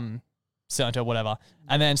selling to her, whatever.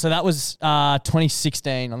 And then, so that was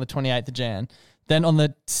 2016 on the 28th of Jan. Then on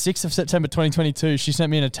the 6th of September 2022, she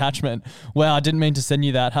sent me an attachment. Well, I didn't mean to send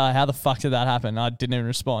you that. How the fuck did that happen? I didn't even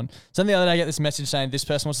respond. So then the other day I get this message saying this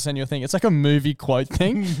person wants to send you a thing. It's like a movie quote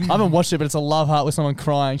thing. I haven't watched it, but it's a love heart with someone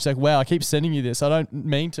crying. She's like, wow, I keep sending you this. I don't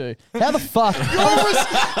mean to. How the fuck?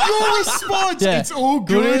 Your response, Yeah. it's all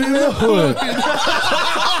good in the hood.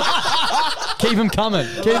 Keep them coming.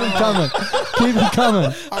 Keep them coming. Keep them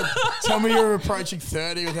coming. Tell me you're approaching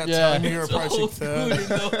 30 without Yeah. telling me you're approaching 30.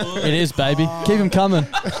 It is, baby. Keep them coming.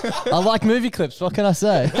 I like movie clips. What can I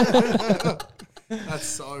say? That's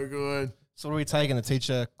so good. So what are we taking? The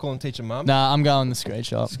teacher, calling teacher mum? Nah, I'm going the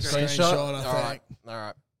screenshot. Screenshot, I All think. right. All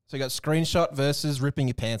right. So you got screenshot versus ripping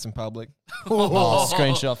your pants in public. Oh,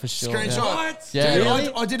 screenshot for sure. Screenshot. Yeah. Dude,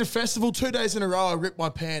 Really? I did a festival 2 days in a row. I ripped my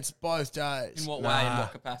pants both days. In what way? In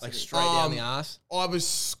what capacity? Like straight down the ass. I was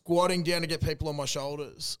squatting down to get people on my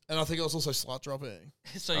shoulders. And I think I was also slut dropping.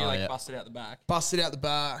 So you busted out the back. Busted out the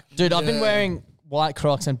back. Dude, I've been Yeah. wearing white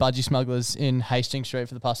Crocs and budgie smugglers in Hastings Street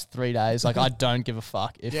for the past 3 days. Like, I don't give a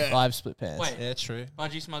fuck if Yeah. I have split pants. Wait, Yeah, true.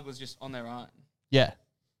 budgie smugglers just on their own. Yeah.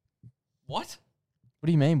 What? What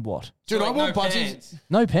do you mean, what? Dude, So, I like, wore no budgies. pants?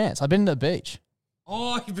 No pants. I've been to the beach.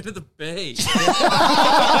 Oh, you've been at the beach.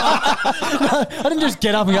 I didn't just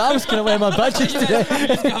get up and go, I'm just going to wear my budgies today. You're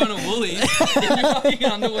just going to Woolies in your fucking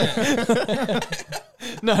underwear.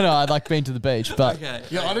 No, I'd like been to the beach, but Okay.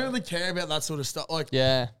 Yeah, I don't really care about that sort of stuff. Like,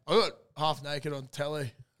 yeah. I got half naked on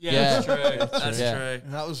telly. Yeah, Yeah. that's true. That's Yeah. true.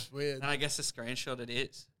 And that was weird. And I guess the screenshot it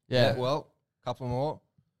is. Yeah. Well, couple more.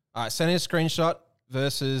 All right, send in a screenshot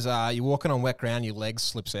versus you're walking on wet ground, your leg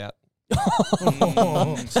slips out.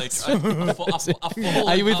 Are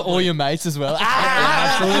you with all your mates as well?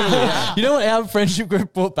 Absolutely. You know what our friendship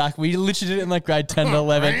group brought back? We literally did it in like grade 10 to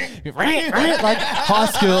 11. Like high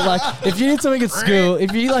school. Like if you did something at school,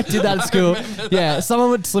 if you like did that at school, yeah, someone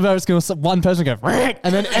would slip out at school, one person would go,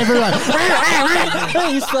 and then everyone. You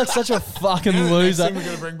used to like such a fucking loser. We're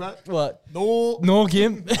going to bring back? What? No.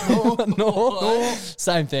 Gim? No.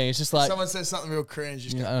 Same thing. It's just like. Someone says something real cringe.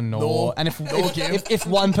 Just go, No. And Gim. if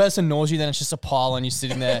one person gnaws you, then it's just a pile and you're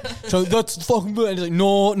sitting there. So that's fucking good. And he's like,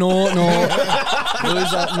 no.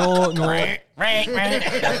 Loser, no.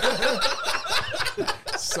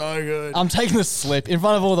 So good. I'm taking the slip in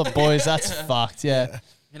front of all the boys. That's fucked. Yeah.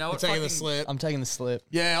 You know I'm what? taking the fucking- slip. I'm taking the slip.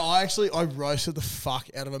 Yeah, I roasted the fuck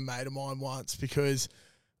out of a mate of mine once because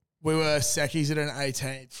we were seckies at an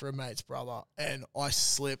 18th for a mate's brother, and I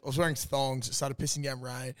slipped. I was wearing thongs. It started pissing down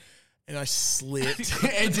rain, and I slipped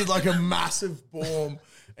and did like a massive boom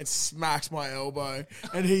and smacked my elbow.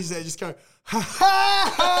 And he's there just going, ha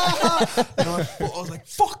ha ha. And I was like,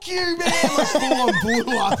 fuck you, man. Like full on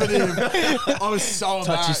blew up at him. I was so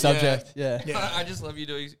Touchy mad, subject. Yeah. Yeah. I just love you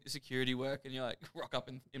doing security work and you're like rock up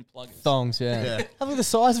in pluggers. Thongs. Yeah. Have a look at the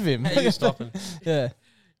size of him. How you stopping? Yeah.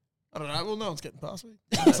 I don't know. Well, no one's getting past me.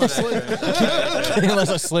 Unless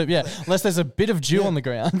I slip. Yeah. Unless there's a bit of dew on the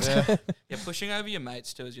ground. Yeah, pushing over your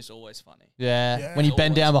mates too is just always funny. Yeah. Yeah. When you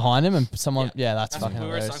bend Always. down behind him and someone. Yeah. Yeah, that's fucking we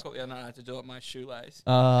were at hilarious. Suncorp the other night. I had to do it with my shoelace.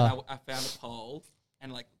 Uh, And I found a pole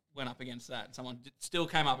and like went up against that. And someone still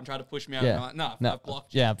came up and tried to push me over. Yeah. And I'm like, no, No. I've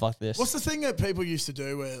blocked. Yeah, block this. What's the thing that people used to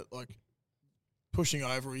do where like pushing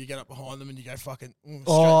over, or you get up behind them and you go fucking?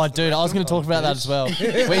 Oh, dude, I was going to talk about that as well.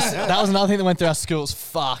 That was another thing that went through our school. It's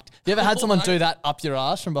fucked. Have you ever had someone do that up your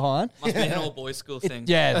ass from behind? Must be an all boys school thing.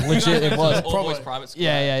 Yeah, legit, it was. All boys private school.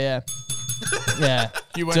 Yeah. Yeah.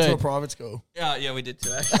 You went to a Dude. private school. Yeah, we did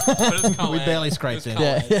too. Actually. But it was co-ed. We barely It scraped was in.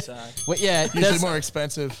 co-ed, Yeah. so- Well, yeah, Usually there's- more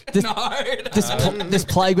expensive. this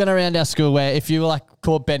plague went around our school where if you were like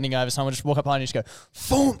caught bending over, someone would just walk up behind you and just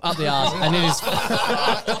go, boom, up the arse. And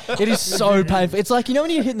it is so painful. It's like, you know when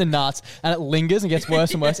you're hitting the nuts and it lingers and gets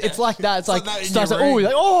worse and worse? It's like that. It's like, like that in starts your like, oh, ring.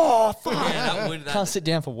 you're like, oh, fuck. Yeah, that Can't sit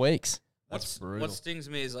down for weeks. What stings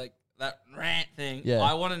me is like that rant thing. Yeah.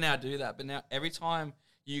 I want to now do that, but now every time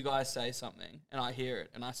you guys say something and I hear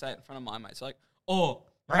it and I say it in front of my mates, like, oh,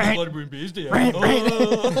 bloody bring beers down.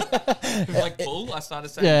 Like bull. I started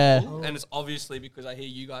saying Yeah. bull, and it's obviously because I hear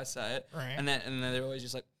you guys say it, and then they're always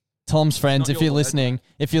just like, Tom's friends, Not if your you're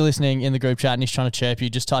word, listening in the group chat and he's trying to chirp you,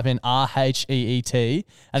 just type in RHEET.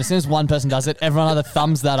 And as soon as one person does it, everyone either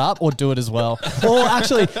thumbs that up or do it as well. Or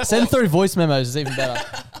actually, send through voice memos is even better.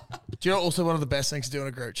 Do you know also one of the best things to do in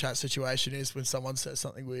a group chat situation is when someone says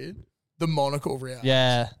something weird? The monocle reaction.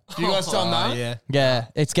 Yeah. Do you guys done that? Yeah. Yeah.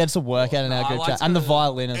 It gets a workout in our I group like chat. to- And the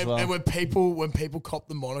violin as And, well. and when people cop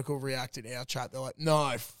the monocle react in our chat, they're like,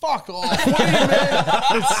 "No, fuck off!" What do you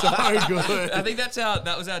mean? It's so good. I think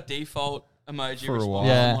that was our default emoji For a response. while.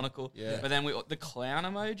 Yeah. Monocle. But then the clown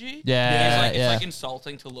emoji. Yeah, It's yeah. like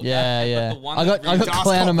insulting to look Yeah, at. yeah. But the one I that got really- clown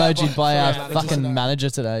Dust pop emoji that by by- our yeah, fucking just- manager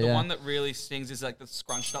today. The Yeah. one that really stings is like the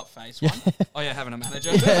scrunched up face one. Oh yeah, having a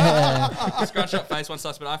manager. The scrunched up face one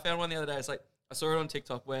sucks. But I found one the other day. It's like I saw it on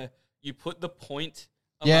TikTok where you put the point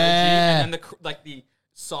emoji Yeah. and then the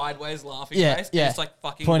sideways laughing Yeah, face. yeah. And it's like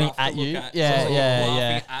fucking Pointing rough to at look you. At. Yeah, So it's like yeah,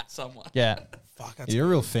 laughing yeah. at someone. Yeah. Fuck, that's You're a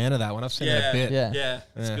real fan of that one. I've seen that a bit. Yeah. Yeah,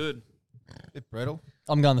 it's Yeah. good. Bit brittle.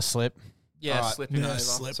 I'm going the slip. Yeah, Alright. slipping no over.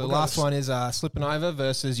 slip. So We'll last go one is slipping over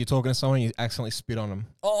versus you're talking to someone and you accidentally spit on them.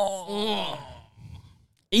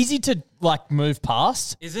 Easy to like move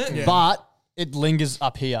past. Is it? Yeah. But it lingers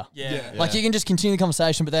up here. Yeah. Like you can just continue the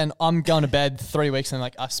conversation, but then I'm going to bed 3 weeks and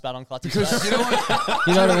like I spat on Clutch's face. Because you know what?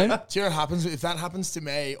 You know what I mean? Do you know what happens? If that happens to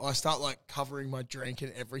me, I start like covering my drink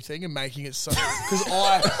and everything and making it so. Because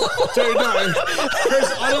I don't know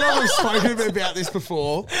if I've spoken about this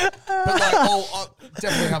before, but like I'll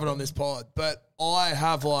definitely have it on this pod. But I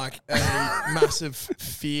have like a massive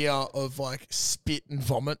fear of like spit and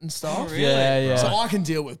vomit and stuff. Really? Yeah. So I can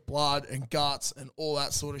deal with blood and guts and all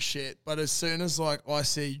that sort of shit. But as soon as like I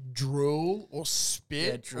see drool or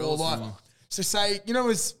spit or drool's like, so say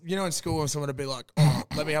in school when someone would be like, oh,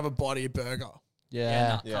 let me have a bite of your burger.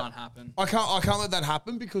 Yeah. Can't happen. I can't let that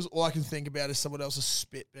happen because all I can think about is someone else's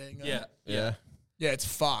spit being there. Yeah. Yeah, it's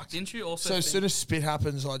fucked. Didn't you also So as soon as spit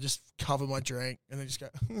happens, I just cover my drink and then just go.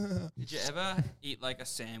 Did you ever eat like a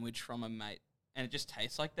sandwich from a mate and it just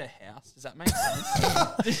tastes like their house? Does that make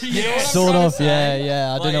sense? You know what I'm Sort trying to of, say? yeah.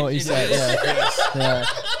 I Like, don't know what you it said. is. Yeah.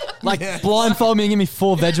 Like Yeah. blindfold me and give me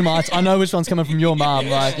 4 Vegemites. I know which one's coming from your mum.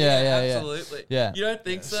 Like, yeah. Absolutely. Yeah. You don't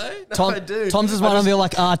think so? Tom's is one of the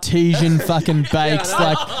like artesian fucking bakes,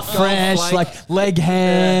 like fresh, flake. like leg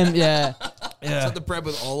ham. Yeah. It's like the bread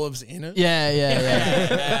with olives in it. Yeah.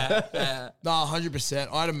 Yeah. No, 100%.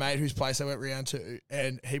 I had a mate whose place I went round to,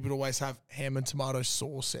 and he would always have ham and tomato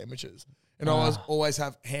sauce sandwiches. And I always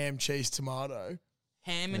have ham, cheese, tomato.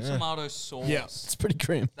 Ham and tomato sauce. Yeah. It's pretty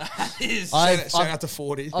grim. That is. Shout out to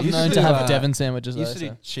 40. I've Used known to to do, have Devon sandwiches though. Used to do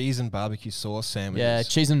So. cheese and barbecue sauce sandwiches. Yeah,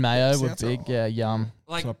 cheese and mayo were Sounds big. alright. Yeah, yum. It's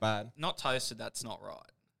like not bad. not toasted. That's not right.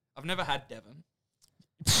 I've never had Devon.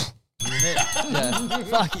 Yeah.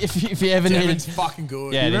 Fuck, if you ever Devon's needed. fucking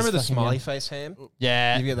good. Yeah, You it remember is the fucking smiley yum. face ham?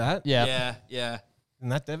 Yeah. Did you get that? Yeah. Yeah. Isn't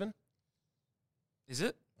that Devon? Is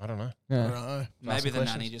it? I don't know. I Yeah. don't know. Maybe some the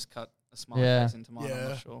questions. nanny just cut a smiley Yeah. face into mine. I'm Yeah.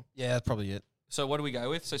 not sure. Yeah, that's probably it. So what do we go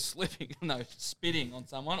with? So spitting on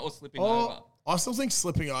someone or slipping Oh, over? I still think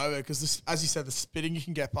slipping over because, as you said, the spitting you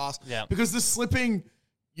can get past. Yeah. Because the slipping,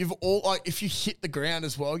 you've all like if you hit the ground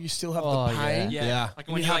as well, you still have Oh, the pain. Yeah. Yeah. Like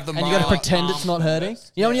You when you have like, the And you got to Like, pretend it's not hurting.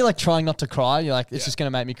 You know when you're like trying not to cry, you're like, it's just going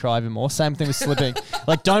to make me cry even more. Same thing with slipping.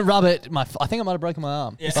 Like, don't rub it. I think I might have broken my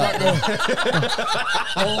arm. Yeah.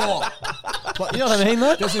 You know what I mean, though?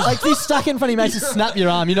 Like, if you stuck in front of your mates and snap your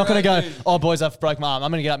arm, you're not going to go, oh, boys, I've broke my arm.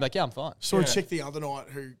 I'm going to get up and be like, yeah, I'm fine. Saw a chick the other night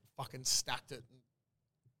who fucking stacked it and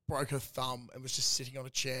broke her thumb and was just sitting on a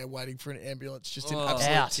chair waiting for an ambulance, just in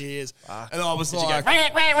absolute Ouch. tears. And I was like,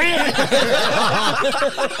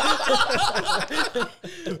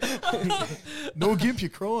 no gimp, you're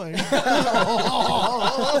crying.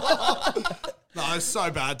 No, it's so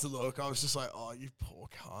bad to look. I was just like, oh, you poor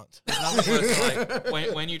cunt. Nothing worse than,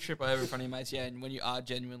 like when you trip over in front of your mates, and when you are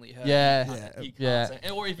genuinely hurt, Yeah. you can't Yeah. say,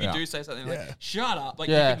 or if you do say something like, Yeah. "Shut up," like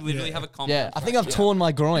Yeah. you could literally have a conversation. Yeah, I think I've torn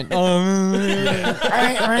my groin. When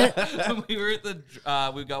we were at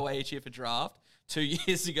the, we go away each year for draft 2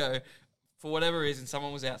 years ago. For whatever reason,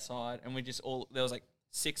 someone was outside, and we just there was like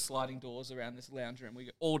 6 sliding doors around this lounge room.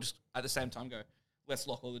 We all just at the same time go, "Let's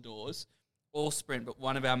lock all the doors." All sprint, but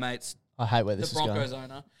one of our mates, I hate where the this is Broncos going.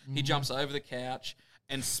 owner, he jumps over the couch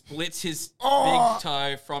and splits his big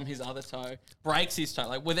toe from his other toe, breaks his toe,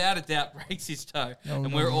 like without a doubt breaks his toe.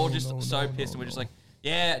 And we're all just so pissed, and we're just like,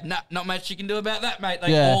 yeah, not much you can do about that, mate. Like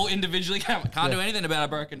Yeah. all individually can't do anything about a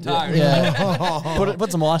broken toe. Yeah.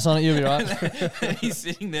 Put some ice on it, you'll be right. And he's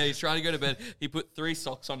sitting there, he's trying to go to bed. He put 3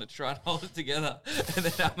 socks on it to try and hold it together. And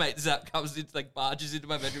then our mate Zap comes in, like barges into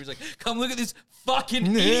my bedroom. He's like, come look at this fucking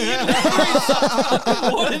idiot.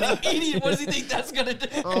 What an idiot. What does he think that's going to do?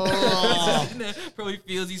 He's sitting there, probably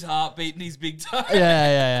feels his heart beating his big toe.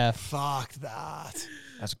 Yeah. Fuck that.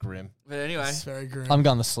 That's grim. But anyway, It's very grim. I'm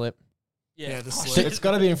going the slip. Yeah, the Oh, slip. shit. It's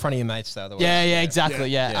got to be in front of your mates, though. Otherwise. Yeah, exactly.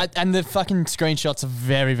 Yeah. Yeah. And the fucking screenshots are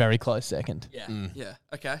very, very close second. Yeah.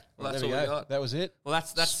 Okay. Well, that's There all we we go. got. That was it. Well,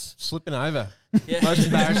 that's Slipping over. yeah. Most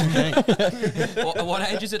embarrassing thing. What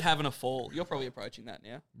age is it having a fall? You're probably approaching that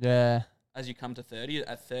now. Yeah. As you come to 30,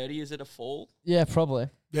 at 30, is it a fall? Yeah, probably. I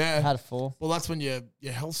Yeah. had a fall. Well, that's when your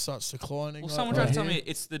health starts declining. Well, like someone right tried to tell here. me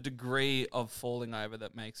it's the degree of falling over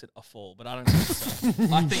that makes it a fall, but I don't think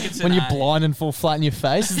so. I think it's When an you're age. blind and fall flat in your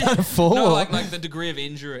face, is that a fall? No, or- like the degree of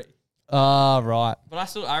injury. Right.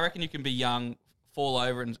 But I reckon you can be young, fall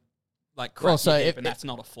over, and like crack Well, so your hip, if- and that's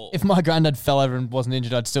not a fall. If my granddad fell over and wasn't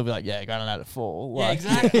injured, I'd still be like, yeah, granddad had a fall. yeah, Like,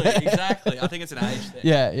 exactly. I think it's an age thing.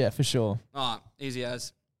 Yeah, for sure. All right, easy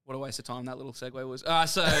as. What a waste of time that little segue was.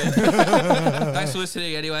 So thanks for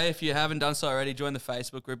listening anyway. If you haven't done so already, join the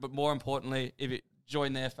Facebook group. But more importantly, if you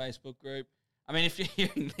join their Facebook group, I mean, if you're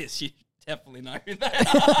hearing this, you definitely know who they are.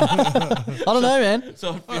 I don't know, man.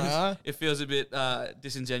 So it feels a bit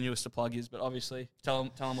disingenuous to plug his, but obviously tell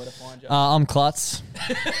them where to find you. I'm Klutz.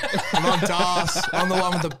 And I'm Das. I'm the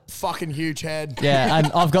one with the fucking huge head. Yeah,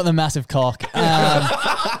 and I've got the massive cock.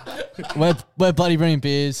 We're bloody bringing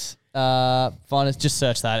beers. Find us. Just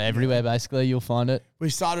search that everywhere. Basically, you'll find it. We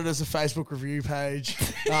started as a Facebook review page.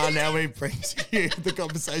 Now we bring to you the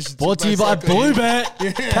conversations. Brought to you by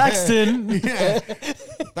Bluebet, Paxton. Yeah.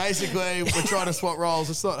 Basically, we're trying to swap roles.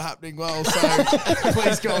 It's not happening well. So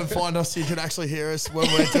please go and find us so you can actually hear us when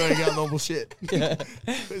we're doing our normal shit. Yeah.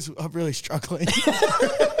 I'm really struggling.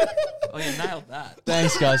 Oh, you nailed that.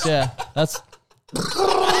 Thanks, guys. Yeah, that's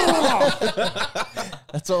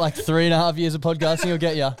what like 3.5 years of podcasting will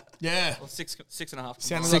get you. Yeah. Well, 6.5.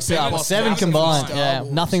 Sounded like 7 combined. Star Yeah,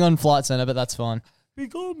 Wars. nothing on Flight Center, but that's fine. Be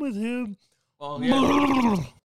gone with him. Well, yeah.